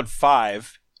Gear Solid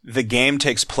 5, the game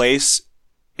takes place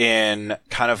in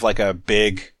kind of like a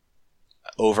big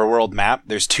overworld map.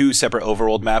 There's 2 separate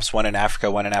overworld maps, one in Africa,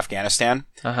 one in Afghanistan.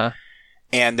 Uh-huh.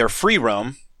 And they're free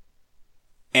roam.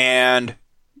 And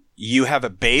you have a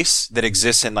base that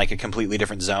exists in like a completely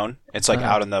different zone. It's like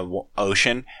out in the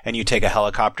ocean, and you take a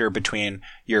helicopter between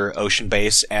your ocean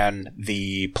base and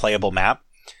the playable map.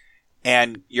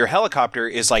 And your helicopter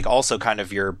is like also kind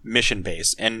of your mission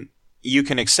base, and you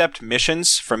can accept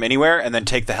missions from anywhere and then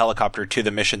take the helicopter to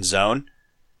the mission zone.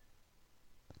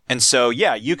 And so,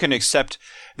 yeah, you can accept,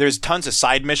 there's tons of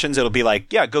side missions. It'll be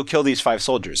like, yeah, go kill these 5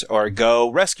 soldiers, or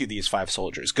go rescue these 5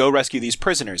 soldiers, go rescue these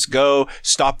prisoners, go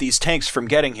stop these tanks from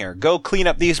getting here, go clean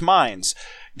up these mines,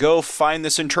 go find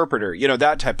this interpreter,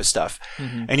 that type of stuff.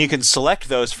 Mm-hmm. And you can select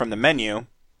those from the menu,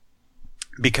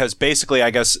 because basically, I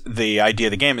guess the idea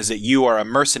of the game is that you are a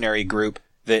mercenary group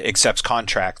that accepts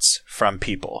contracts from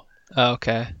people. Oh,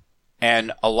 okay.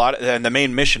 And and the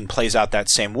main mission plays out that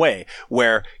same way,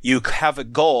 where you have a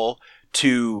goal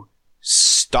to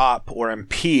stop or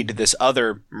impede this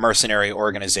other mercenary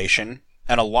organization.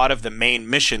 And a lot of the main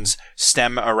missions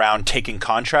stem around taking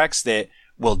contracts that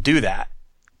will do that,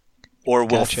 or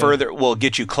will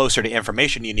get you closer to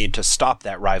information you need to stop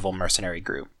that rival mercenary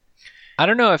group. I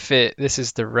don't know if this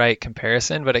is the right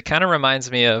comparison, but it kind of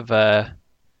reminds me of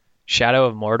Shadow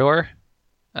of Mordor.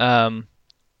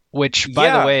 Which,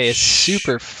 by the way, is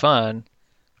super fun.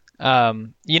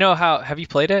 You know how... Have you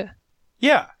played it?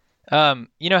 Yeah.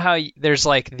 You know how there's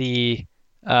like the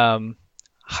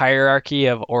hierarchy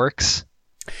of orcs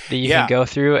that you can go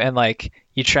through, and like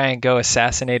you try and go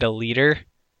assassinate a leader?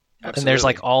 Absolutely. And there's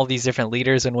like all these different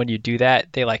leaders, and when you do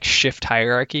that, they like shift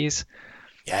hierarchies.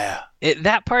 Yeah.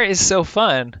 That part is so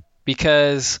fun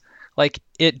because like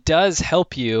it does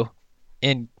help you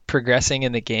in progressing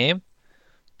in the game.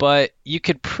 But you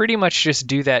could pretty much just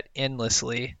do that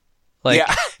endlessly. Like,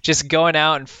 just going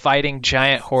out and fighting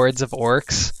giant hordes of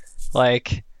orcs.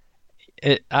 Like,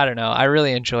 I don't know. I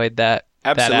really enjoyed that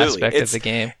aspect of the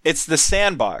game. It's the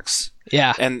sandbox.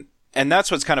 Yeah. And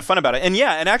that's what's kind of fun about it. And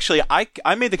actually, I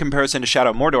made the comparison to Shadow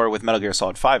of Mordor with Metal Gear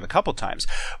Solid 5 a couple times.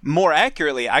 More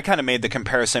accurately, I kind of made the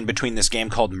comparison between this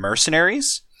game called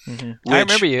Mercenaries I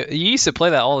remember you used to play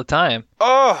that all the time.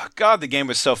 Oh god, the game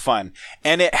was so fun.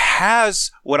 And it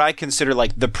has what I consider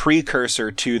like the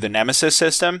precursor to the Nemesis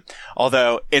system,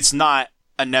 although it's not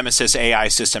a Nemesis AI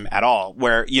system at all,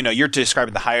 where, you know, you're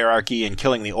describing the hierarchy and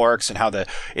killing the orcs and how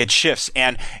it shifts.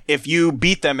 And if you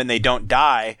beat them and they don't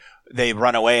die, they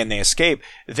run away and they escape,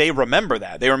 they remember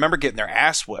that. They remember getting their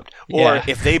ass whipped. Or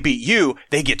if they beat you,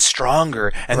 they get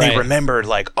stronger and they remember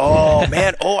like, oh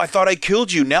man, I thought I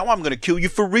killed you. Now I'm going to kill you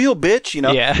for real, bitch. You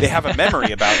know, they have a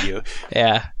memory about you.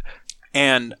 Yeah.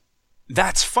 And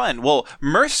that's fun. Well,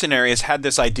 Mercenaries had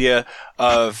this idea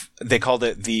of, they called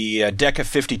it the Deck of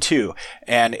 52.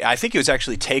 And I think it was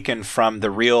actually taken from the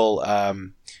real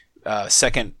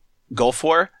Second Gulf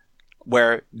War,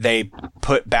 where they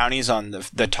put bounties on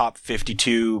the top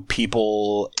 52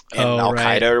 people in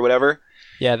Al-Qaeda or whatever.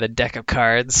 Yeah, the deck of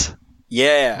cards.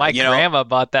 Yeah. My grandma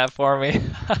bought that for me.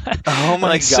 Oh my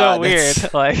like, God. So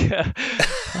weird. Like,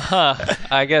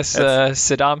 I guess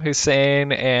Saddam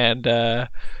Hussein and,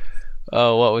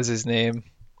 what was his name?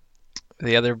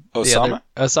 Osama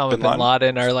bin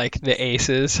Laden are like the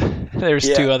aces. There's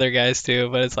two other guys too,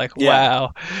 but it's like,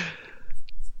 wow.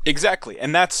 Exactly.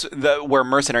 And that's where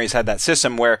Mercenaries had that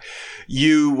system where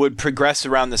you would progress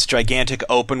around this gigantic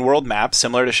open world map,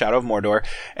 similar to Shadow of Mordor,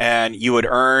 and you would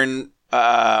earn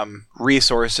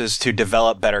resources to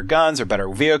develop better guns or better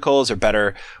vehicles or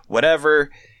better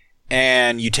whatever.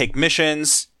 And you take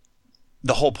missions,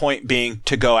 the whole point being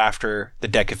to go after the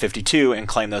Deck of 52 and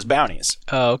claim those bounties.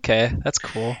 Oh, okay. That's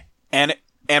cool.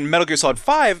 And Metal Gear Solid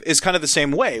 5 is kind of the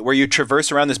same way, where you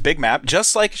traverse around this big map,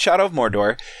 just like Shadow of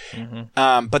Mordor.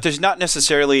 But there's not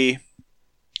necessarily...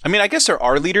 I mean, I guess there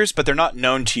are leaders, but they're not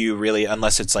known to you really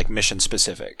unless it's like mission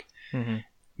specific.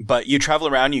 But you travel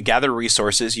around, you gather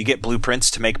resources, you get blueprints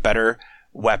to make better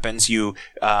weapons, you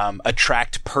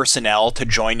attract personnel to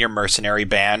join your mercenary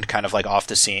band, kind of like off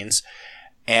the scenes.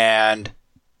 And...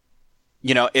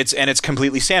 you know, it's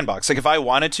completely sandbox. Like if I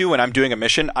wanted to, when I'm doing a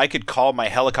mission, I could call my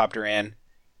helicopter in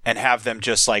and have them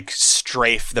just like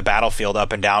strafe the battlefield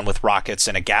up and down with rockets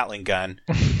and a Gatling gun.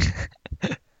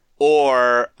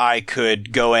 Or I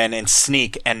could go in and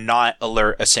sneak and not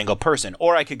alert a single person.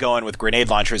 Or I could go in with grenade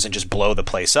launchers and just blow the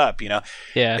place up, you know?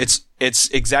 Yeah. It's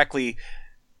exactly,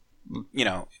 you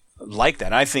know, like that.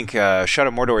 And I think Shadow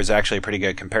of Mordor is actually a pretty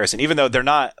good comparison. Even though they're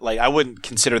not, like, I wouldn't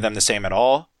consider them the same at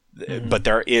all. But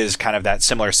there is kind of that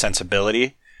similar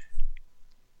sensibility.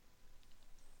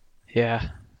 Yeah.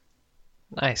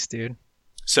 Nice, dude.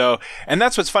 So, and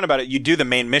that's what's fun about it. You do the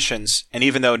main missions, and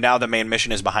even though now the main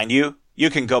mission is behind you, you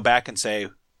can go back and say,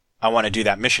 I want to do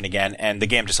that mission again, and the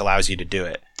game just allows you to do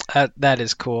it. That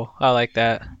is cool. I like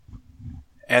that.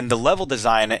 And the level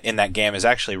design in that game is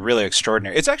actually really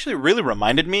extraordinary. It's actually really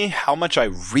reminded me how much I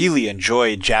really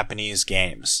enjoy Japanese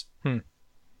games.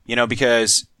 You know,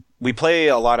 because... we play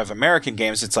a lot of American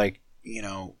games. It's like, you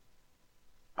know,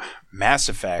 Mass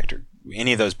Effect or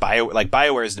any of those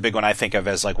BioWare is the big one I think of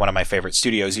as like one of my favorite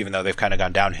studios, even though they've kind of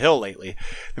gone downhill lately.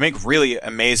 They make really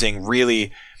amazing,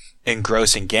 really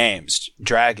engrossing games.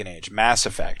 Dragon Age, Mass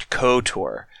Effect,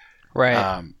 KOTOR,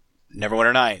 right?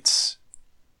 Neverwinter Nights,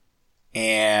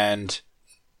 and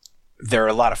they're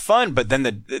a lot of fun. But then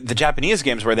the Japanese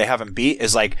games where they haven't beat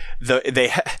is like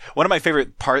one of my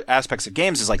favorite aspects of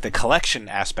games is like the collection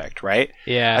aspect, right?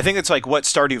 Yeah. I think it's like what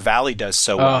Stardew Valley does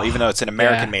so well, even though it's an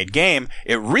American-made game.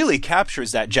 It really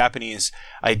captures that Japanese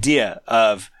idea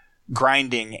of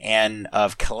grinding and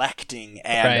of collecting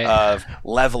and of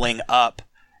leveling up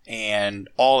and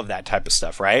all of that type of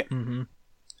stuff, right?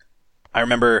 I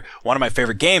remember one of my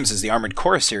favorite games is the Armored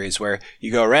Core series, where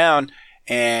you go around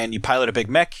and you pilot a big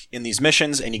mech in these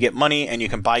missions and you get money and you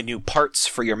can buy new parts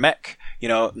for your mech. You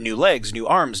know, new legs, new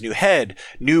arms, new head,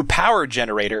 new power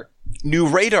generator, new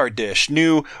radar dish,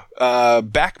 new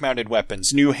back-mounted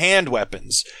weapons, new hand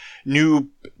weapons, new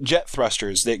jet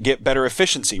thrusters that get better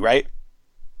efficiency, right?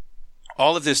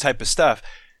 All of this type of stuff.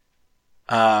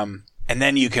 And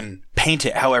then you can paint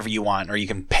it however you want, or you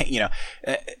can paint, you know.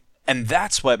 And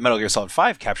that's what Metal Gear Solid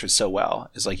 5 captures so well.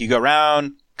 Is like you go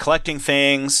around collecting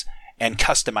things and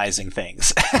customizing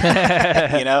things.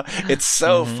 You know, it's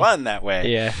so fun that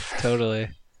way. Yeah, totally.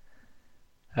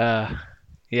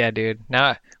 Yeah, dude.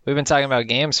 Now we've been talking about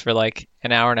games for like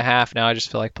an hour and a half. Now I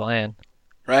just feel like playing.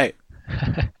 Right.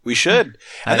 We should.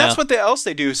 And that's what else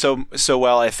they do so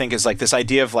well, I think, is like this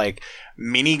idea of like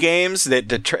mini games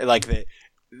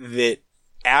that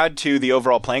add to the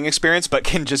overall playing experience, but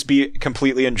can just be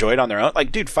completely enjoyed on their own.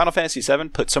 Like, dude, Final Fantasy VII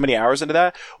put so many hours into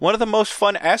that. One of the most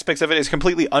fun aspects of it is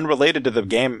completely unrelated to the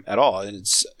game at all, and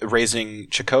it's raising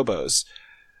chocobos.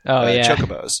 Oh, yeah.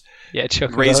 chocobos. Yeah,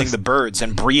 chocobos. Raising the birds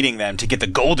and breeding them to get the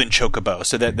golden chocobo,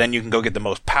 so that then you can go get the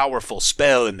most powerful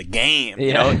spell in the game.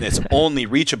 You know, and it's only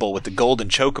reachable with the golden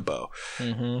chocobo.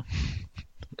 Mm-hmm.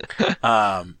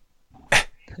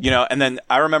 You know, and then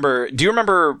I remember. Do you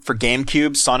remember for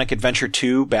GameCube Sonic Adventure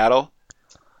 2 Battle?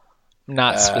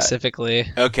 Not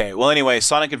specifically. Okay. Well, anyway,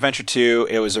 Sonic Adventure 2,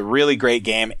 it was a really great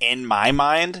game in my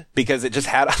mind because it just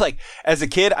had, like, as a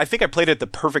kid, I think I played it at the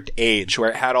perfect age where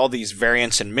it had all these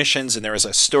variants and missions and there was a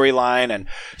storyline, and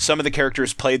some of the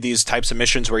characters played these types of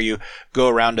missions where you go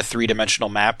around a 3-dimensional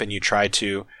map and you try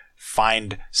to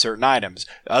find certain items.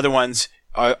 The other ones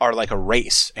are like a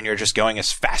race and you're just going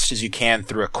as fast as you can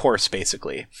through a course,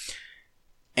 basically.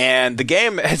 And the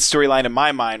game storyline in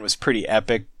my mind was pretty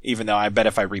epic, even though I bet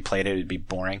if I replayed it, it'd be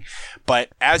boring. But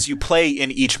as you play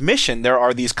in each mission, there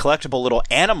are these collectible little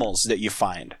animals that you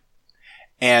find.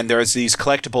 And there's these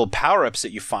collectible power-ups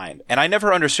that you find. And I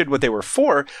never understood what they were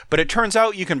for, but it turns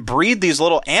out you can breed these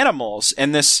little animals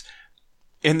in this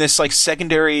like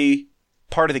secondary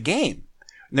part of the game.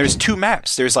 And there's 2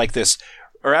 maps. There's like this,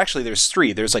 or actually there's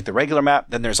 3. There's like the regular map,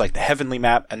 then there's like the heavenly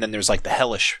map, and then there's like the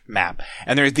hellish map.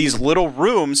 And there's these little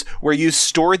rooms where you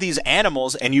store these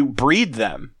animals and you breed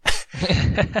them.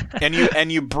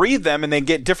 and you breed them and they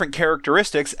get different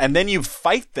characteristics, and then you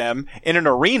fight them in an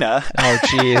arena. Oh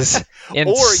jeez.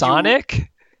 In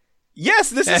Sonic? Yes,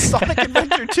 this is Sonic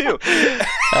Adventure 2.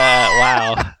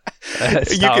 Wow.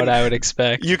 That's not what I would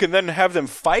expect. You can then have them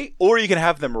fight, or you can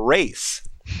have them race.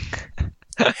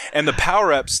 And the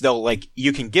power-ups, they'll like,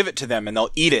 you can give it to them and they'll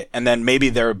eat it, and then maybe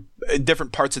their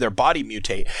different parts of their body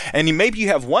mutate. And maybe you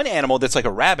have one animal that's like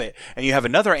a rabbit, and you have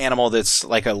another animal that's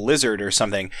like a lizard or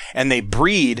something, and they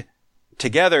breed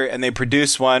together and they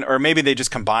produce one, or maybe they just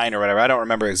combine or whatever. I don't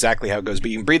remember exactly how it goes, but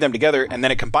you can breed them together and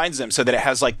then it combines them so that it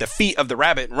has like the feet of the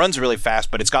rabbit and runs really fast,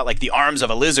 but it's got like the arms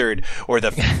of a lizard or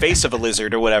the face of a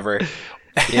lizard or whatever.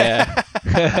 Yeah.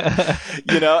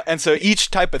 You know, and so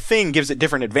each type of thing gives it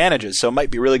different advantages. So it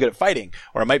might be really good at fighting,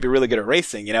 or it might be really good at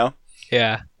racing, you know?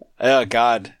 Yeah. Oh,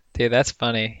 God. Dude, that's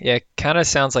funny. Yeah, it kind of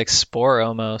sounds like Spore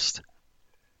almost.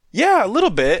 Yeah, a little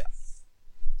bit.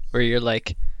 Where you're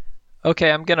like,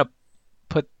 okay, I'm going to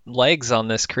put legs on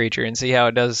this creature and see how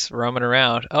it does roaming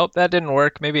around. Oh, that didn't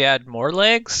work. Maybe add more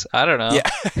legs? I don't know.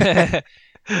 Yeah.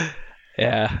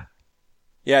 Yeah.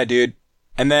 Yeah, dude.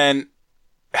 And then,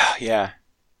 yeah.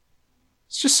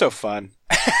 It's just so fun.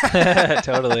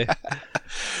 Totally.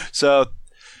 So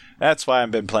that's why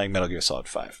I've been playing Metal Gear Solid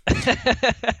 5.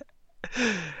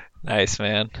 Nice,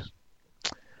 man.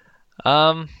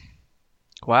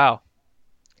 Wow.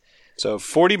 So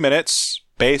 40 minutes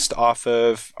based off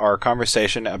of our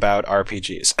conversation about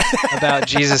RPGs. About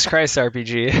Jesus Christ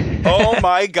RPG. Oh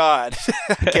my God.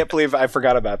 I can't believe I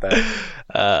forgot about that.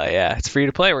 Yeah, it's free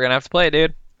to play. We're going to have to play it,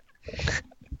 dude.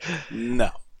 No.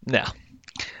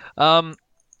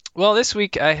 Well, this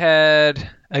week I had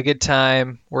a good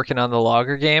time working on the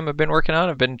Logger game I've been working on.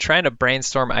 I've been trying to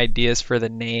brainstorm ideas for the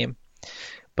name,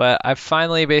 but I've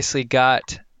finally basically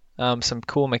got some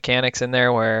cool mechanics in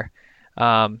there where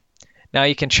now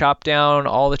you can chop down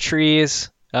all the trees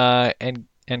and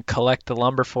collect the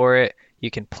lumber for it. You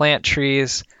can plant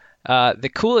trees.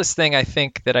 The coolest thing I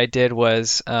think that I did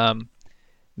was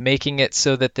making it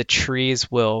so that the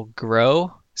trees will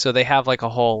grow. So they have like a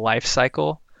whole life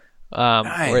cycle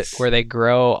Nice. where they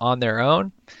grow on their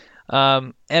own.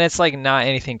 And it's like not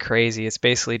anything crazy. It's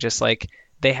basically just like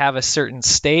they have a certain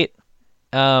state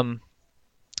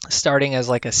starting as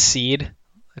like a seed,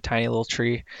 a tiny little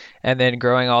tree, and then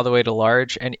growing all the way to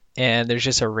large. And there's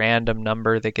just a random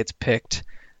number that gets picked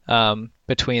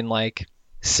between like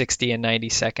 60 and 90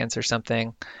 seconds or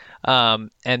something. And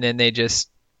then they just,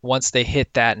 once they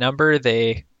hit that number,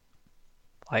 they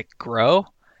like grow,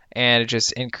 and it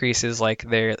just increases like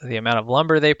the amount of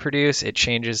lumber they produce. It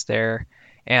changes their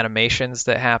animations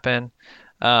that happen.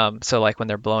 So like when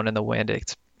they're blown in the wind,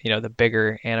 it's, the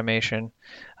bigger animation.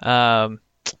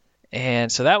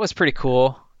 And so that was pretty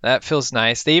cool. That feels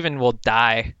nice. They even will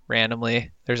die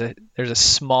randomly. There's a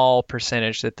small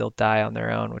percentage that they'll die on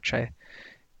their own, which I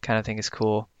kind of think is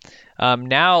cool.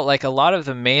 Now, like a lot of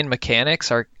the main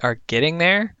mechanics are getting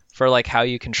there for like how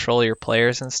you control your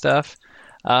players and stuff.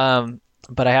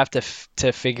 But I have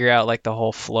to figure out like the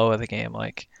whole flow of the game,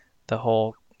 like the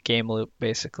whole game loop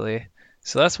basically.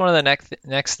 So that's one of the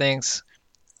next things.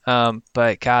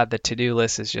 But God, the to-do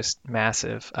list is just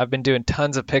massive. I've been doing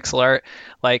tons of pixel art,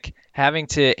 like having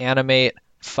to animate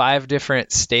 5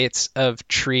 different states of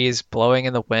trees blowing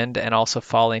in the wind and also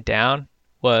falling down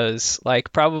was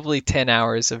like probably 10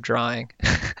 hours of drawing.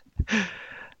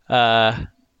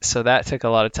 So that took a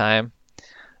lot of time.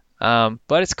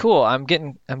 But it's cool. I'm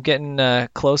getting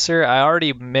closer. I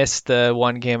already missed the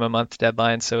 1 game a month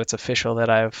deadline, so it's official that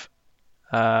I'm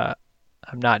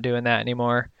not doing that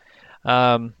anymore.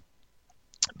 Um,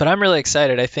 but I'm really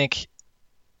excited. I think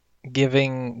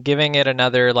giving it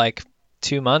another like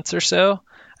 2 months or so,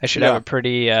 I should have Yeah. a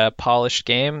pretty polished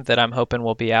game that I'm hoping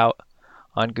will be out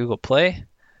on Google Play.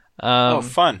 Oh, Um,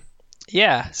 fun.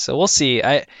 yeah, so we'll see.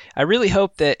 I really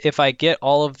hope that if I get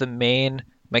all of the main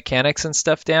mechanics and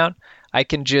stuff down, I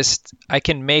can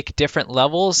make different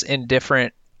levels in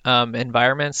different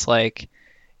environments. Like,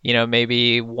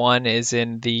 maybe one is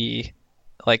in the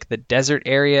desert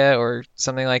area or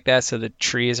something like that, so the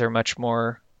trees are much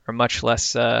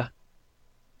less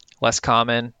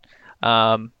common.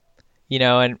 Um,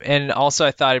 and also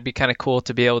I thought it'd be kind of cool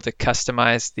to be able to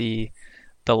customize the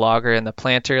logger and the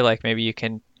planter. Like maybe you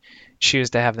can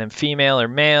choose to have them female or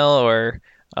male, or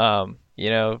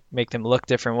make them look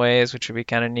different ways, which would be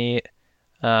kind of neat.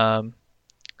 Um,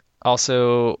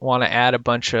 Also want to add a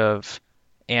bunch of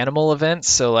animal events.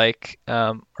 So like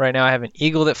right now I have an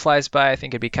eagle that flies by. I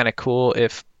think it'd be kind of cool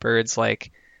if birds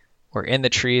like were in the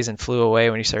trees and flew away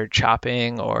when you started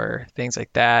chopping or things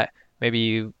like that. Maybe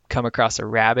you come across a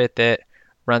rabbit that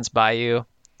runs by you.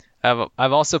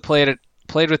 I've also played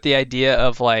with the idea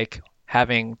of like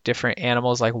having different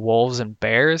animals like wolves and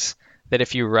bears that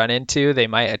if you run into, they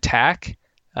might attack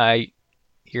uh,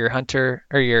 your hunter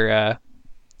or your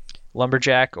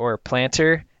lumberjack or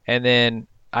planter. And then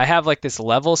I have like this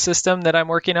level system that I'm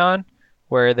working on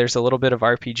where there's a little bit of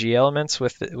RPG elements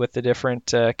with the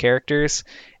different characters,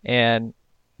 and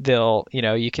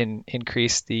you can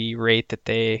increase the rate that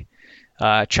they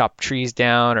chop trees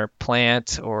down or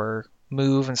plant or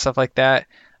move and stuff like that.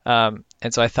 And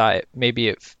so I thought maybe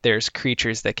if there's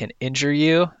creatures that can injure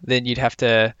you, then you'd have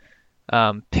to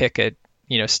pick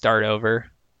start over,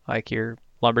 like your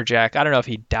lumberjack. I don't know if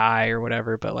he'd die or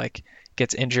whatever, but like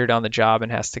gets injured on the job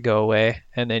and has to go away,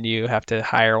 and then you have to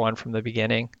hire one from the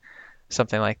beginning,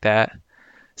 something like that.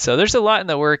 So there's a lot in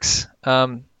the works.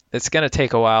 It's going to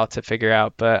take a while to figure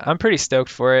out, but I'm pretty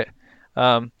stoked for it.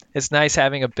 It's nice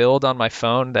having a build on my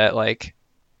phone that like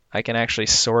I can actually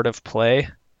sort of play.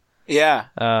 Yeah.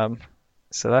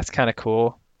 So that's kind of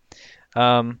cool.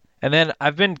 And then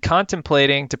I've been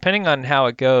contemplating, depending on how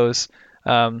it goes.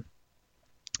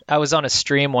 I was on a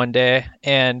stream one day,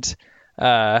 and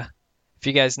if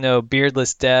you guys know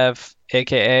Beardless Dev,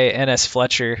 aka NS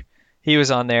Fletcher, he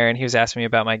was on there and he was asking me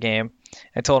about my game.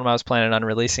 I told him I was planning on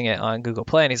releasing it on Google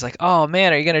Play, and he's like, "Oh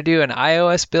man, are you gonna do an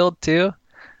iOS build too?"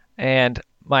 And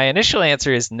my initial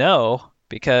answer is no,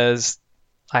 because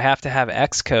I have to have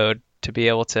Xcode to be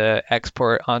able to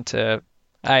export onto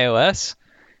iOS.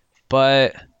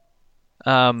 But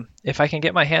if I can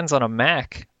get my hands on a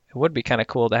Mac, it would be kind of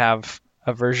cool to have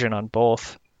a version on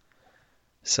both.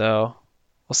 So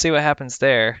we'll see what happens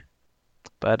there.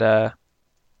 But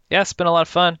yeah, it's been a lot of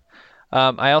fun.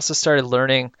 I also started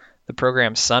learning the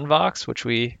program Sunvox, which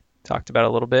we talked about a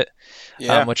little bit,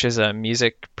 Yeah. which is a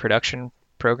music production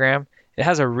program. It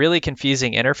has a really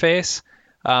confusing interface,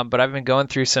 but I've been going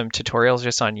through some tutorials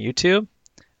just on YouTube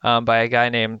by a guy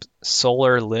named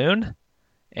Solar Loon,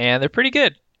 and they're pretty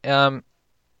good.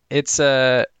 It's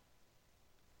a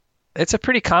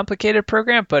pretty complicated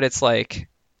program, but it's like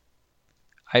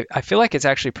I feel like it's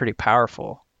actually pretty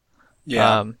powerful.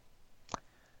 Yeah.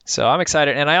 So I'm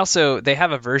excited, and they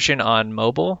have a version on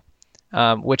mobile,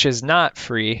 which is not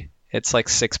free. It's like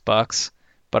 $6,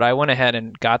 but I went ahead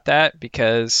and got that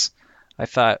because I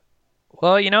thought,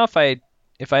 well, if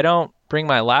I don't bring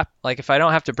if I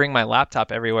don't have to bring my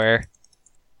laptop everywhere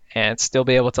and still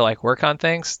be able to like work on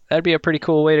things, that'd be a pretty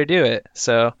cool way to do it.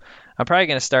 So I'm probably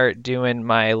gonna start doing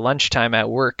my lunchtime at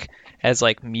work as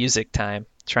like music time,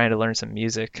 trying to learn some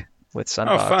music with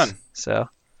Sunbox. Oh, fun. So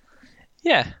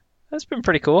yeah, that's been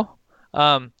pretty cool.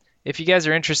 If you guys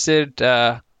are interested,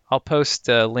 I'll post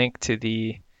a link to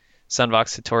the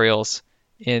Sunvox tutorials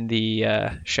in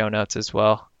the show notes as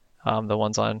well, the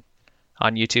ones on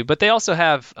YouTube. But they also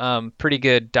have pretty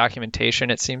good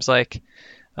documentation, it seems like.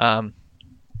 And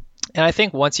I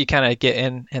think once you kind of get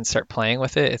in and start playing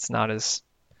with it, it's not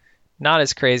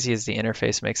as crazy as the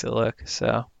interface makes it look.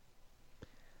 So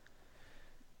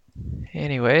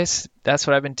anyways, that's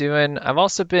what I've been doing. I've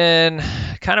also been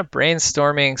kind of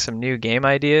brainstorming some new game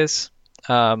ideas.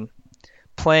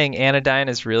 Playing Anodyne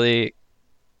has really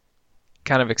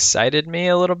kind of excited me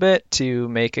a little bit to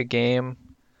make a game,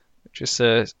 just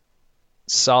a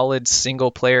solid single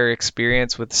player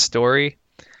experience with story.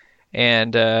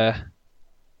 And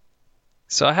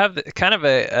so I have kind of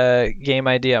a game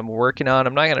idea I'm working on.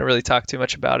 I'm not going to really talk too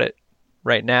much about it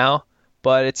right now,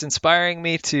 but it's inspiring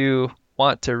me to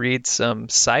want to read some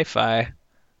sci-fi.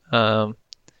 So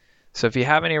if you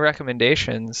have any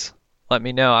recommendations, let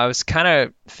me know. I was kind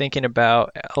of thinking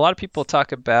about, a lot of people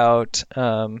talk about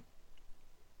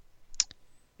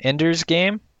Ender's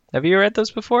Game. Have you read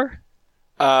those before?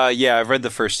 Yeah, I've read the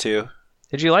first two.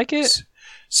 Did you like it?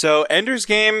 So Ender's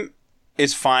Game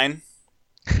is fine.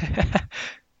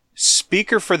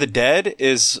 Speaker for the Dead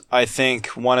is, I think,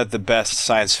 one of the best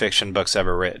science fiction books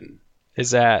ever written.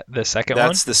 Is that the second one?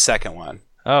 That's the second one.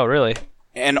 Oh, really?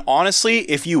 And honestly,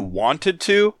 if you wanted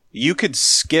to, you could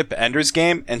skip Ender's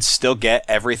Game and still get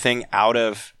everything out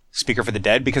of Speaker for the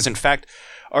Dead, because in fact,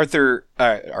 Orson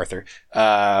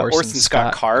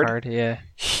Scott Card, yeah.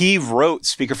 He wrote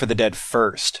Speaker for the Dead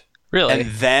first. Really?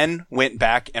 And then went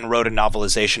back and wrote a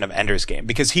novelization of Ender's Game,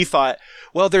 because he thought,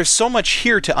 well, there's so much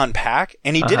here to unpack,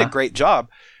 and he did a great job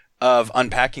of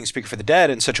unpacking Speaker for the Dead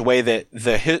in such a way that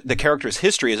the character's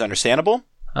history is understandable.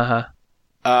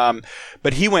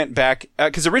 But he went back,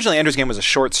 because originally Ender's Game was a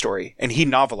short story, and he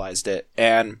novelized it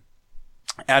and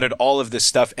added all of this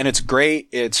stuff, and it's great,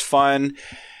 it's fun.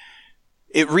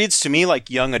 It reads to me like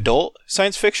young adult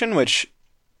science fiction, which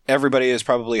everybody has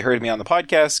probably heard me on the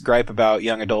podcast gripe about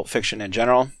young adult fiction in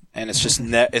general, and it's just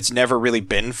it's never really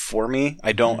been for me.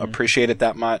 I don't appreciate it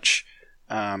that much.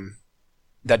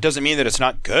 That doesn't mean that it's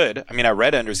not good. I mean, I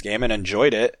read Ender's Game and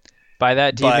enjoyed it. By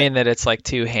that, do you mean that it's like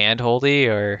too hand-holdy,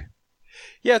 or?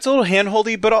 Yeah, it's a little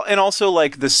hand-holdy, and also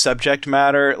like the subject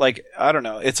matter, like, I don't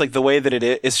know. It's like the way that it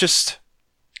is. It's just,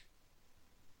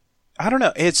 I don't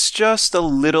know. It's just a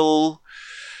little,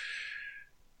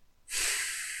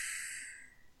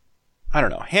 I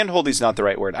don't know. Hand-holdy is not the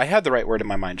right word. I had the right word in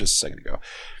my mind just a second ago.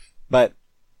 But,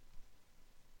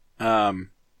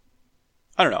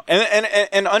 I don't know.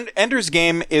 And Ender's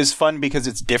Game is fun because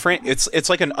it's different. It's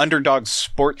like an underdog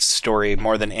sports story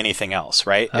more than anything else,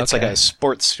 right? Okay. It's like a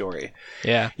sports story.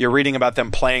 Yeah. You're reading about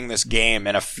them playing this game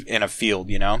in a field,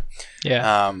 you know?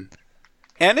 Yeah.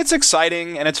 And it's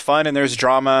exciting and it's fun and there's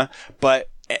drama, but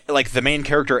like the main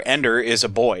character Ender is a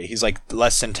boy. He's like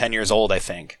less than 10 years old, I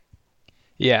think.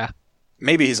 Yeah.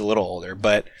 Maybe he's a little older,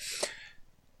 but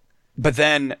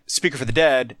then Speaker for the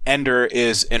Dead, Ender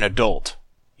is an adult.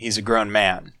 He's a grown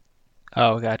man.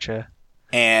 Oh, gotcha.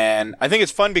 And I think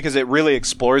it's fun because it really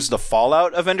explores the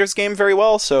fallout of Ender's Game very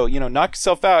well. So, knock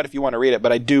yourself out if you want to read it.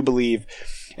 But I do believe,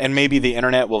 and maybe the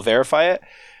internet will verify it,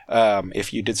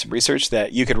 if you did some research,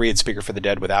 that you could read Speaker for the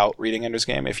Dead without reading Ender's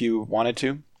Game if you wanted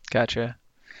to. Gotcha.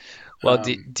 Well,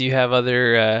 do you have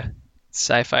other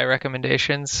sci-fi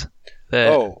recommendations?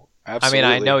 Oh, absolutely. I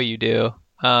mean, I know you do.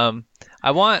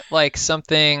 I want like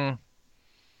something,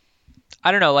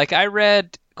 I don't know, like I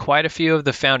read quite a few of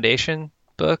the Foundation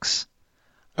books.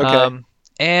 Okay.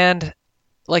 And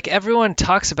like everyone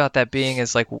talks about that being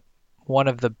as like one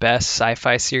of the best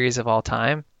sci-fi series of all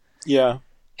time. Yeah.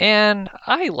 And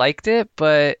I liked it,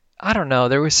 but I don't know,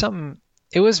 there was something,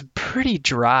 it was pretty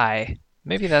dry.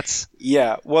 Maybe that's...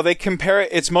 Yeah, well, they compare it,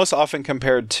 it's most often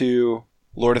compared to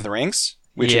Lord of the Rings,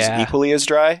 which is equally as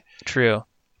dry. True.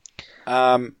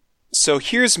 So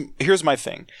here's my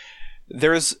thing.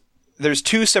 There's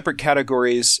two separate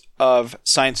categories of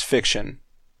science fiction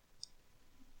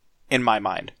in my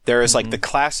mind. There is like the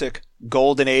classic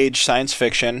golden age science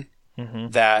fiction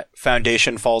that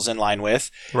Foundation falls in line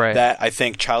with. Right. That I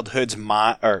think Childhood's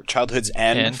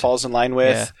End falls in line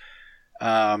with.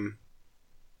 Yeah.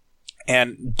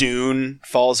 And Dune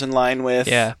falls in line with.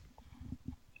 Yeah.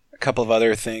 A couple of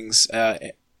other things.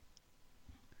 And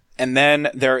then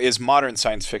there is modern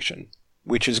science fiction,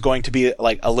 which is going to be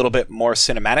like a little bit more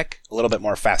cinematic, a little bit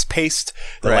more fast-paced.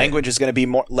 The language is going to be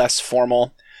less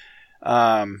formal.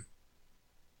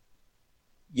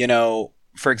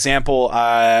 For example,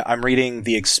 I'm reading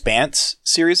the Expanse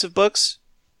series of books,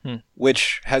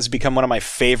 which has become one of my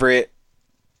favorite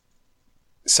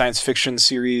science fiction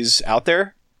series out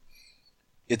there.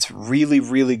 It's really,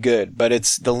 really good, but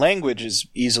the language is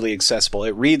easily accessible.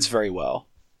 It reads very well.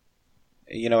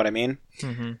 You know what I mean?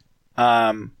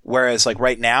 Mm-hmm. Whereas like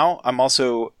right now, I'm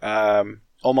also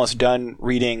almost done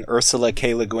reading Ursula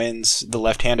K. Le Guin's The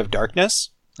Left Hand of Darkness.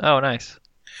 Oh, nice.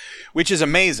 Which is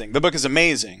amazing. The book is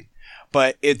amazing,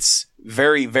 but it's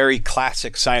very, very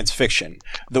classic science fiction.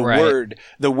 The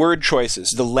word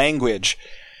choices, the language,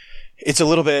 it's a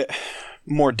little bit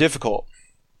more difficult.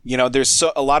 There's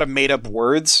a lot of made up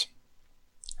words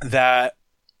that,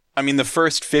 I mean, the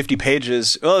first 50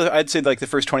 pages, well, I'd say like the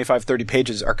first 25, 30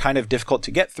 pages are kind of difficult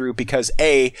to get through because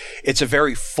it's a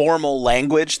very formal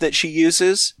language that she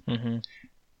uses.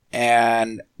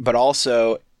 Mm-hmm. But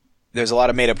also there's a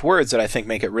lot of made up words that I think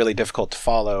make it really difficult to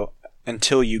follow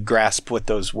until you grasp what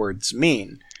those words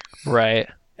mean. Right.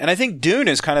 And I think Dune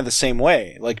is kind of the same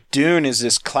way. Like, Dune is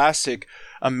this classic,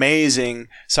 amazing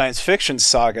science fiction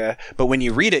saga, but when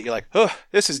you read it, you're like, oh,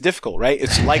 this is difficult, right?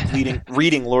 It's like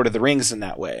reading Lord of the Rings in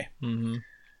that way. Mm-hmm.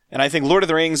 And I think Lord of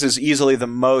the Rings is easily the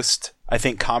most, I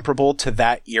think, comparable to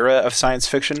that era of science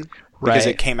fiction, because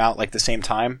it came out like the same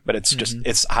time, but it's just,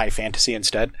 it's high fantasy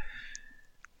instead.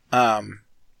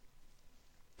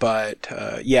 But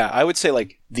yeah, I would say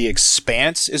like The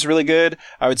Expanse is really good.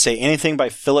 I would say anything by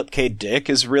Philip K. Dick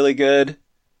is really good.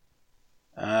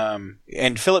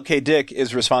 And Philip K. Dick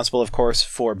is responsible, of course,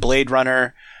 for Blade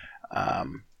Runner.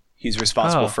 He's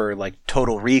responsible for like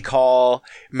Total Recall.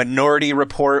 Minority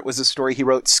Report was a story he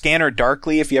wrote. Scanner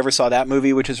Darkly, if you ever saw that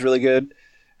movie, which is really good.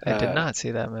 I did not see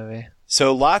that movie.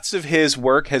 So lots of his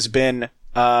work has been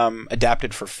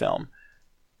adapted for film.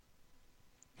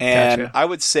 And I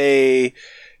would say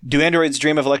Do Androids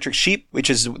Dream of Electric Sheep, which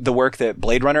is the work that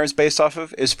Blade Runner is based off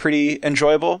of, is pretty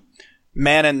enjoyable.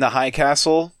 Man in the High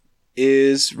Castle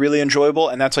is really enjoyable,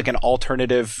 and that's like an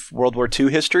alternative World War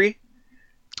II history.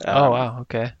 Oh, wow.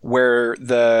 Okay. Where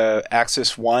the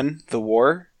Axis won the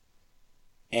war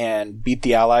and beat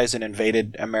the Allies and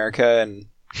invaded America and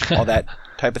all that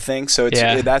type of thing. So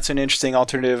that's an interesting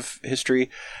alternative history.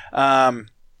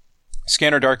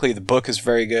 Scanner Darkly, the book is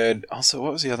very good. Also,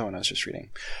 what was the other one I was just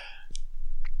reading?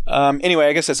 Anyway,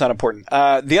 I guess that's not important.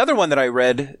 The other one that I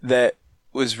read that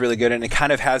was really good, and it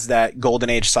kind of has that golden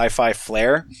age sci-fi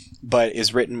flair, but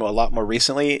is written a lot more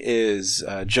recently, is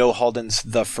Joe Halden's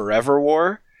The Forever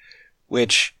War,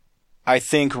 which I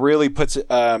think really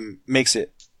makes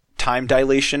it time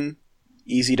dilation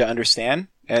easy to understand,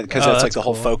 and because that's like the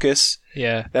whole focus.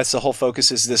 Yeah, that's the whole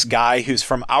focus, is this guy who's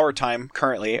from our time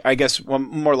currently. I guess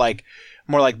more like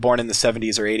born in the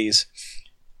 70s or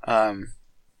 80s.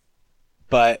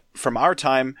 But from our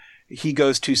time, he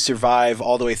goes to survive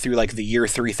all the way through like the year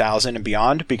 3000 and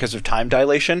beyond because of time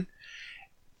dilation.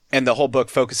 And the whole book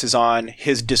focuses on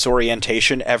his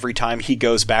disorientation every time he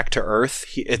goes back to Earth.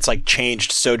 It's like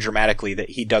changed so dramatically that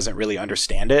he doesn't really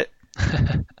understand it.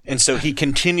 And so he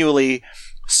continually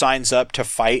signs up to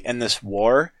fight in this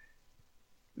war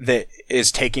that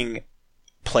is taking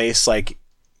place like,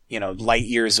 light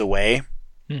years away.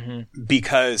 Mm-hmm.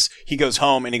 Because he goes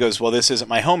home and he goes, well, this isn't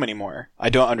my home anymore. I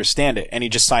don't understand it. And he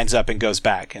just signs up and goes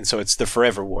back. And so it's the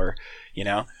Forever War,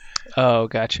 Oh,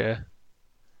 gotcha.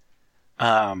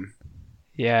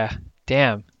 Yeah.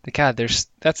 Damn. God,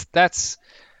 that's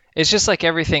it's just like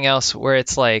everything else where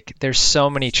it's like there's so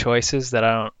many choices that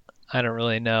I don't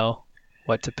really know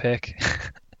what to pick.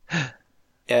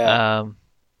 Yeah.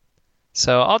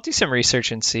 So I'll do some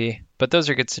research and see, but those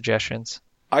are good suggestions.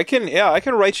 I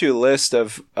can write you a list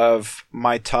of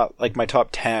my top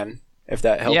 10 if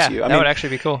that helps you. That would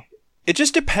actually be cool. It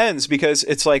just depends, because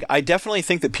it's like I definitely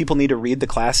think that people need to read the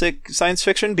classic science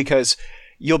fiction, because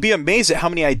you'll be amazed at how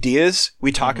many ideas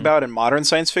we talk about in modern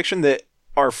science fiction that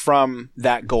are from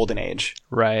that golden age.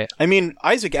 Right. I mean,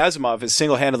 Isaac Asimov is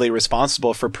single-handedly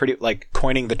responsible for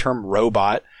coining the term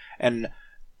robot and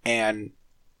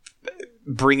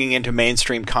bringing into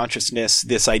mainstream consciousness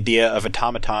this idea of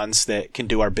automatons that can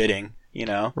do our bidding,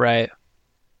 Right.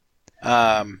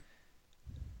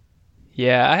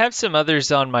 Yeah, I have some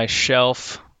others on my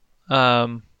shelf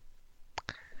that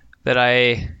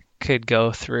I could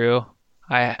go through.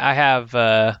 I have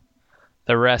the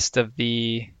rest of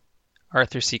the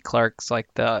Arthur C. Clarke's,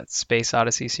 like the Space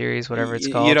Odyssey series, whatever it's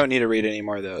called. You don't need to read any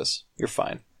more of those. You're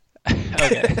fine.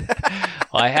 Okay.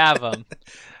 Well, I have them.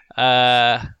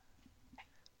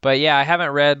 But yeah, I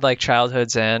haven't read like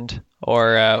Childhood's End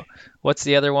or what's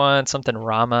the other one? Something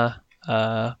Rama.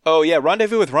 Oh yeah,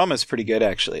 Rendezvous with Rama is pretty good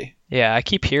actually. Yeah, I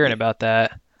keep hearing about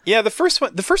that. Yeah, the first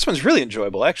one's really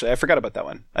enjoyable actually. I forgot about that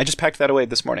one. I just packed that away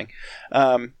this morning.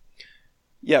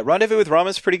 Yeah, Rendezvous with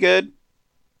Rama is pretty good.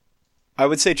 I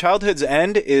would say Childhood's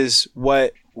End is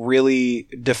what really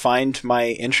defined my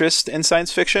interest in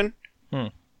science fiction.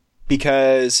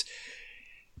 Because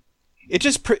it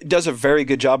just does a very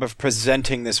good job of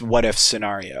presenting this what if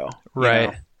scenario.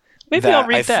 Right. Maybe I'll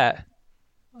read that.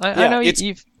 I know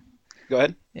you've. Go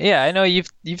ahead. Yeah, I know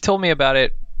you've told me about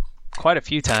it quite a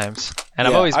few times, and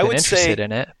I've always been interested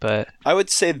in it. But I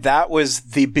would say that was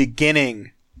the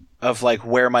beginning of like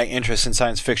where my interest in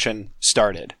science fiction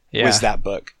started. Yeah. Was that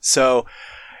book. So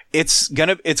it's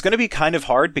gonna be kind of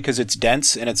hard because it's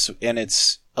dense and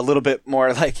it's a little bit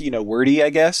more like, wordy, I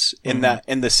guess, in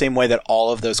the same way that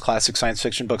all of those classic science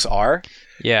fiction books are.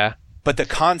 Yeah. But the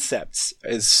concepts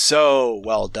is so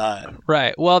well done.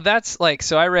 Right. Well, that's like,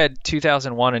 so I read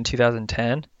 2001 and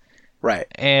 2010. Right.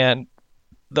 And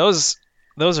those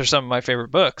are some of my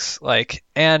favorite books. Like,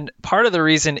 and part of the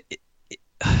reason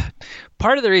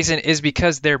part of the reason is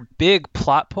because their big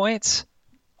plot points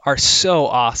are so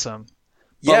awesome.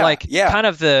 But kind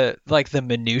of the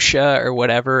minutia or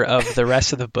whatever of the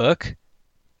rest of the book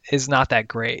is not that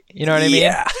great. You know what I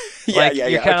mean?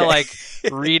 You're kind of like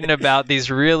reading about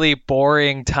these really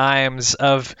boring times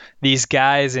of these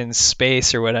guys in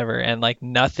space or whatever, and like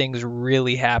nothing's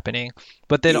really happening.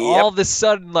 But then all of a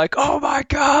sudden, like, oh my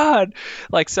God,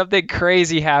 like something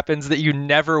crazy happens that you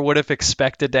never would have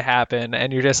expected to happen.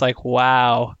 And you're just like,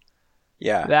 wow.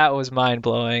 Yeah. That was mind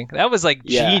blowing. That was like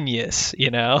genius, you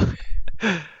know?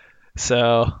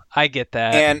 So I get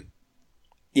that. And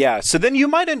so then you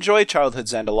might enjoy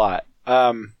Childhood's End a lot.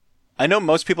 I know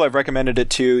most people I've recommended it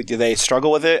to, they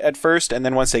struggle with it at first, and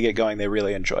then once they get going, they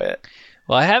really enjoy it.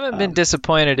 Well, I haven't been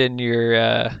disappointed in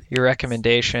your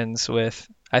recommendations with,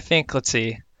 I think, let's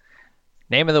see,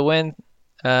 Name of the Wind.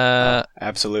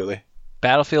 Absolutely.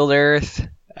 Battlefield Earth.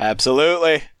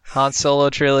 Absolutely. Han Solo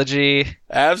trilogy.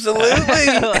 Absolutely.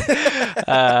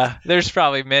 There's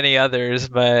probably many others,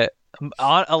 but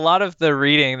a lot of the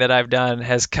reading that I've done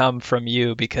has come from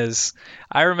you, because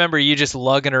I remember you just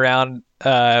lugging around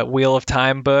Wheel of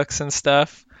Time books and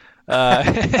stuff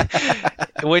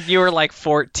when you were like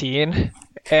 14,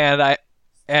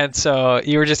 and so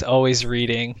you were just always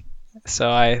reading. So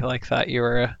I thought you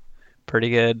were a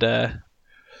pretty good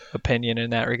opinion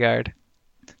in that regard.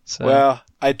 So, well,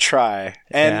 I try,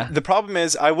 and the problem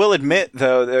is, I will admit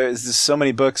though, there's just so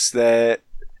many books that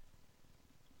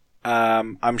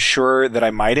I'm sure that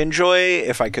I might enjoy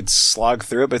if I could slog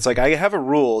through it, but it's like I have a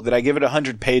rule that I give it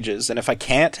 100 pages, and if I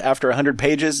can't after 100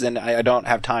 pages, then I don't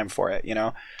have time for it, you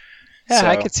know? Yeah, so,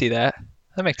 I could see that.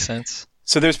 That makes sense.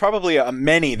 So there's probably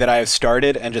many that I have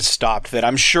started and just stopped that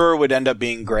I'm sure would end up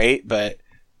being great, but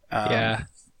I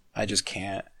just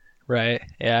can't. Right.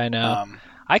 Yeah, I know.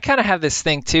 I kind of have this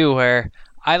thing too where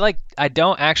I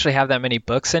don't actually have that many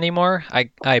books anymore.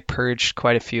 I purged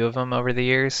quite a few of them over the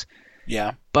years.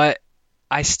 Yeah. But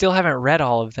I still haven't read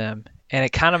all of them, and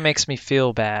it kind of makes me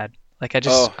feel bad. Like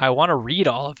I want to read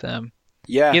all of them.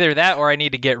 Yeah. Either that or I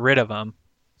need to get rid of them.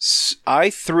 I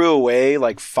threw away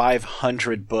like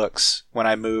 500 books when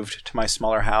I moved to my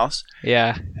smaller house.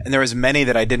 Yeah. And there was many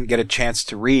that I didn't get a chance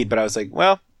to read, but I was like,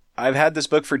 well, I've had this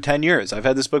book for 10 years. I've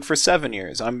had this book for 7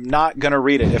 years. I'm not going to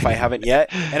read it if I haven't yet.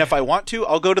 And if I want to,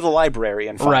 I'll go to the library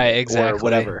and find it or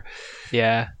whatever.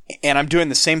 Yeah. And I'm doing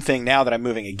the same thing now that I'm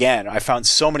moving again. I found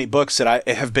so many books that I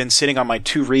have been sitting on my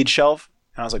to-read shelf.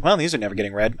 And I was like, well, these are never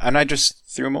getting read. And I just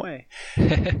threw them away.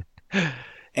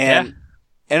 And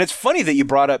it's funny that you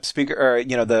brought up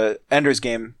the Ender's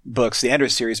Game books, the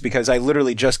Ender's series, because I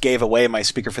literally just gave away my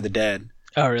Speaker for the Dead.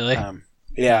 Oh, really?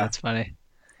 Yeah. That's funny.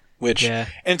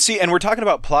 And we're talking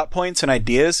about plot points and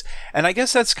ideas, and I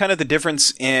guess that's kind of the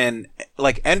difference in,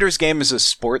 like, Ender's Game is a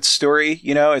sports story,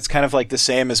 you know? It's kind of like the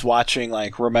same as watching,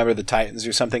 like, Remember the Titans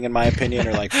or something, in my opinion,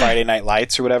 or like Friday Night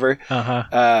Lights or whatever.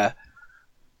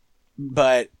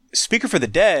 But Speaker for the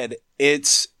Dead,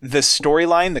 it's the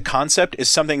storyline, the concept is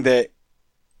something that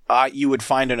you would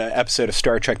find in an episode of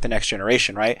Star Trek: The Next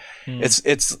Generation, right?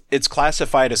 It's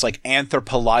classified as like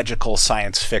anthropological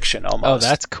science fiction almost. Oh,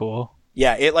 that's cool.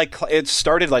 Yeah, it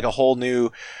started like a whole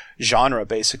new genre,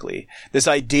 basically. This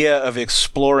idea of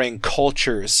exploring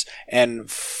cultures and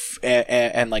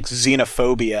like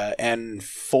xenophobia and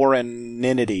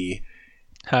foreignnity.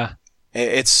 Huh.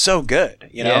 It's so good,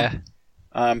 you know? Yeah.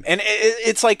 And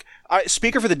it's like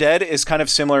Speaker for the Dead is kind of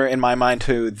similar in my mind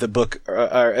to the book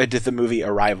or to the movie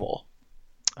Arrival.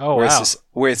 Oh, wow.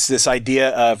 Where it's this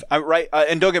idea of right,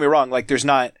 and don't get me wrong, like it's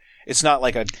not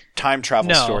like a time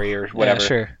travel story or whatever. Yeah,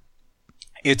 sure.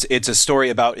 It's a story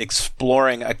about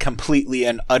exploring a completely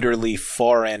and utterly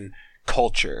foreign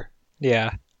culture.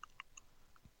 Yeah.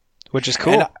 Which is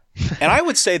cool. And I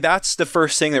would say that's the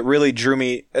first thing that really drew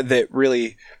me, that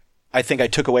really I think I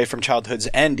took away from Childhood's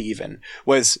End even,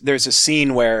 was there's a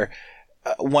scene where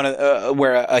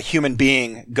where a human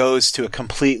being goes to a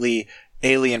completely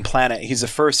alien planet. He's the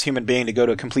first human being to go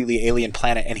to a completely alien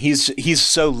planet, and he's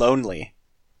so lonely.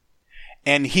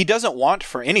 And he doesn't want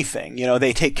for anything. You know,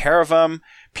 they take care of him,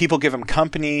 people give him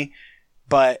company,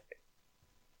 but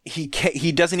he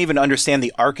doesn't even understand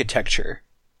the architecture.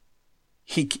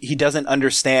 He doesn't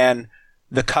understand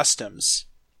the customs.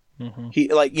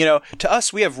 Mm-hmm. To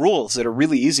us, we have rules that are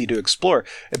really easy to explore.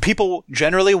 People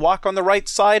generally walk on the right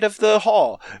side of the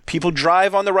hall. People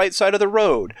drive on the right side of the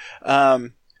road.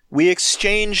 We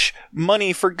exchange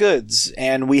money for goods,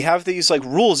 and we have these like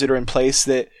rules that are in place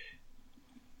that,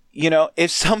 you know, if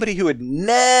somebody who had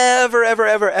never, ever,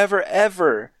 ever, ever,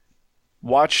 ever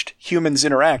watched humans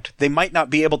interact, they might not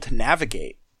be able to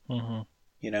navigate. Mm-hmm.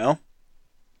 You know?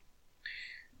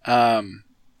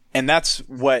 And that's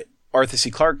what Arthur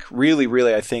C. Clarke really,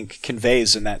 really, I think,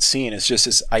 conveys in that scene is just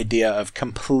this idea of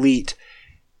complete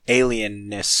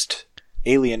alienism,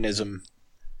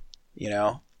 you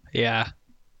know? Yeah.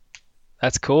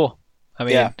 That's cool. I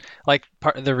mean, like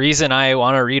the reason I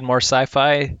want to read more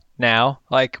sci-fi now,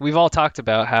 like we've all talked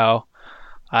about how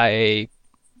I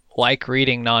like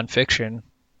reading nonfiction.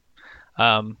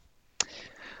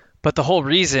 But the whole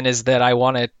reason is that I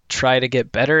want to try to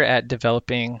get better at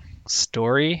developing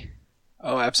story.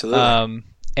 Oh, absolutely.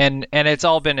 And it's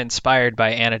all been inspired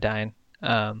by Anodyne.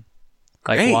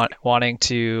 Wanting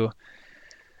to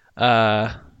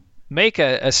make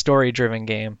a story-driven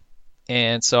game.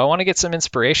 And so I want to get some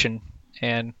inspiration.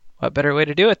 And what better way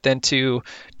to do it than to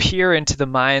peer into the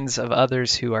minds of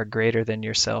others who are greater than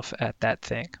yourself at that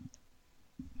thing.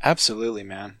 Absolutely,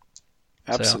 man.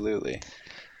 Absolutely. So,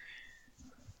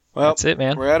 well, that's it,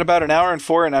 man. We're at about an hour and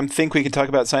 4, and I think we could talk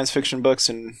about science fiction books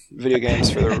and video games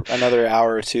for another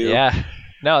hour or two. Yeah.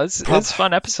 No, it's a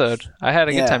fun episode. I had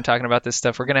a good time talking about this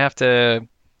stuff. We're going to have to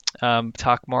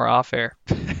talk more off air.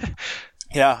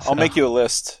 Yeah, I'll make you a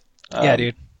list. Yeah,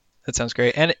 dude. That sounds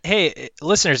great. And hey,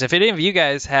 listeners, if any of you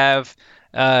guys have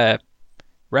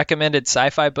recommended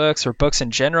sci-fi books or books in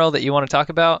general that you want to talk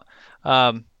about,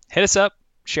 hit us up,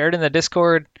 share it in the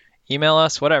Discord, email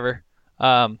us, whatever.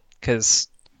 Because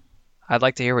I'd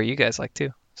like to hear what you guys like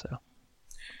too. So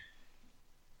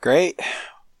great.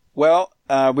 Well,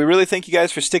 we really thank you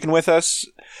guys for sticking with us.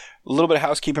 A little bit of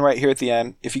housekeeping right here at the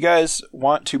end. If you guys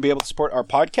want to be able to support our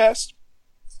podcast,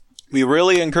 we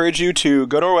really encourage you to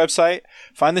go to our website,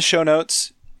 find the show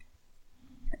notes,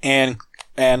 and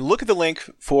look at the link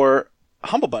for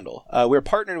Humble Bundle. We're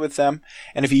partnered with them,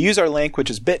 and if you use our link, which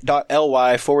is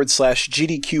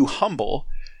bit.ly/GDQ Humble,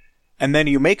 and then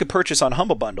you make a purchase on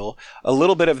Humble Bundle, a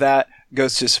little bit of that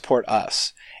goes to support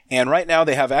us. And right now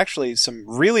they have actually some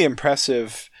really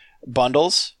impressive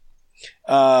bundles.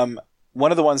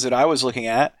 One of the ones that I was looking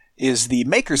at is the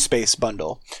Makerspace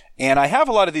bundle. And I have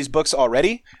a lot of these books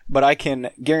already, but I can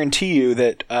guarantee you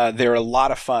that they're a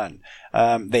lot of fun.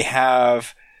 They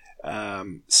have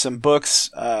some books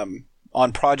on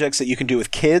projects that you can do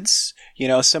with kids,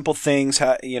 simple things,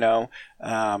 little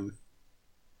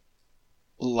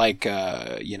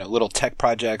tech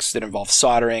projects that involve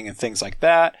soldering and things like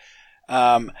that.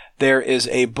 There is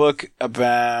a book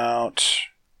about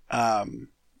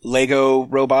Lego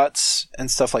robots and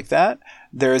stuff like that.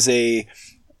 There's a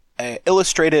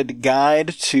illustrated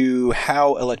guide to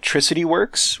how electricity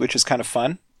works, which is kind of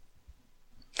fun.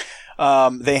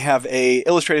 They have a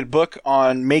illustrated book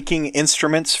on making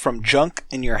instruments from junk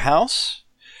in your house.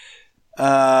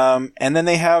 And then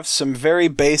they have some very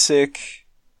basic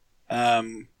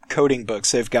coding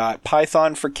books. They've got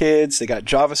Python for kids. They got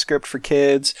JavaScript for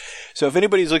kids. So if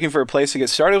anybody's looking for a place to get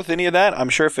started with any of that, I'm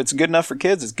sure if it's good enough for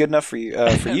kids, it's good enough for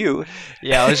you.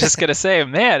 Yeah, I was just gonna say,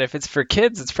 man, if it's for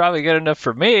kids, it's probably good enough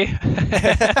for me.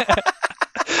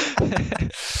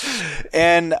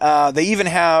 And they even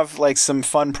have like some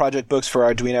fun project books for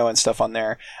Arduino and stuff on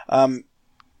there.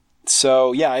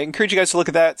 So yeah, I encourage you guys to look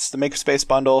at that. It's the Makerspace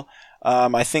bundle.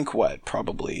 I think what's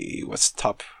the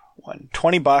top one?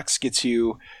 $20 gets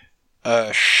you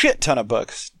a shit ton of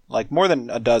books, like more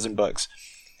than a dozen books.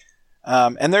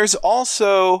 And there's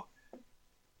also,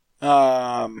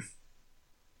 I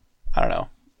don't know,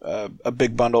 a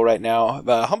big bundle right now.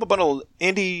 The Humble Bundle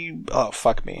Indie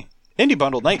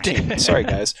Bundle 19. Sorry,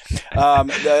 guys.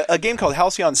 A game called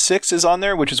Halcyon 6 is on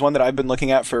there, which is one that I've been looking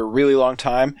at for a really long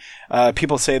time.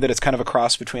 People say that it's kind of a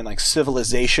cross between like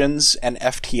Civilizations and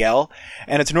FTL.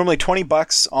 And it's normally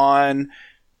 $20 on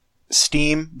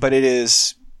Steam, but it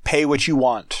is pay what you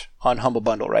want on Humble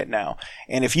Bundle right now.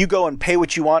 And if you go and pay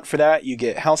what you want for that, you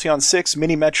get Halcyon 6,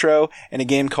 Mini Metro, and a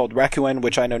game called Rakuen,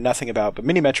 which I know nothing about, but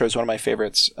Mini Metro is one of my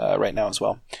favorites right now as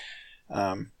well.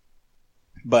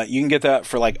 But you can get that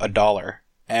for like $1,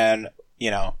 and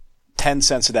 10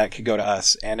 cents of that could go to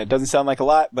us. And it doesn't sound like a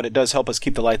lot, but it does help us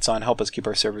keep the lights on, help us keep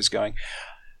our servers going.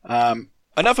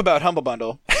 Enough about Humble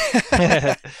Bundle.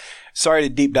 Sorry to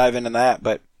deep dive into that,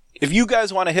 but if you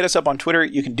guys want to hit us up on Twitter,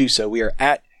 you can do so. We are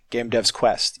at Game Devs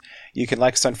Quest. You can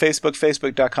like us on Facebook,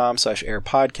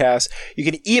 facebook.com/airpodcast. You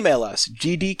can email us,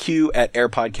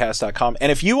 gdq@airpodcast.com.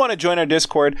 And if you want to join our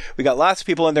Discord, we got lots of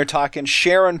people in there talking,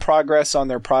 sharing progress on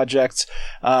their projects,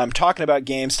 talking about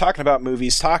games, talking about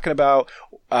movies, talking about,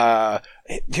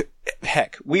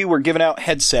 heck, we were giving out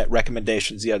headset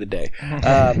recommendations the other day.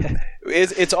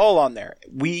 It's all on there.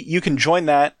 You can join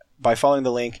that by following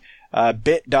the link,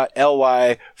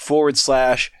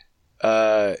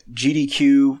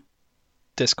 bit.ly/GDQ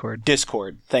Discord.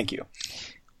 Thank you.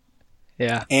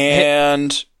 Yeah.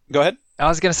 And go ahead. I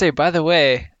was going to say, by the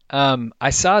way, I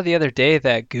saw the other day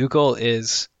that Google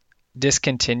is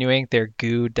discontinuing their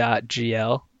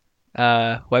goo.gl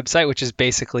website, which is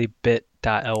basically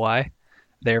bit.ly,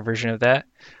 their version of that.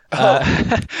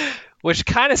 Which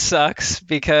kind of sucks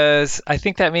because I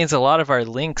think that means a lot of our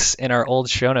links in our old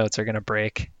show notes are going to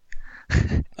break.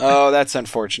 Oh, that's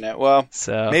unfortunate. Well,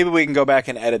 maybe we can go back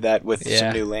and edit that with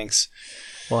some new links.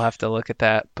 We'll have to look at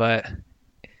that. But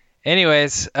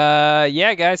anyways,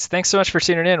 guys, thanks so much for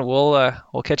tuning in.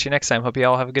 We'll catch you next time. Hope you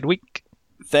all have a good week.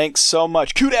 Thanks so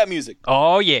much. Cue that music.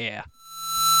 Oh, yeah.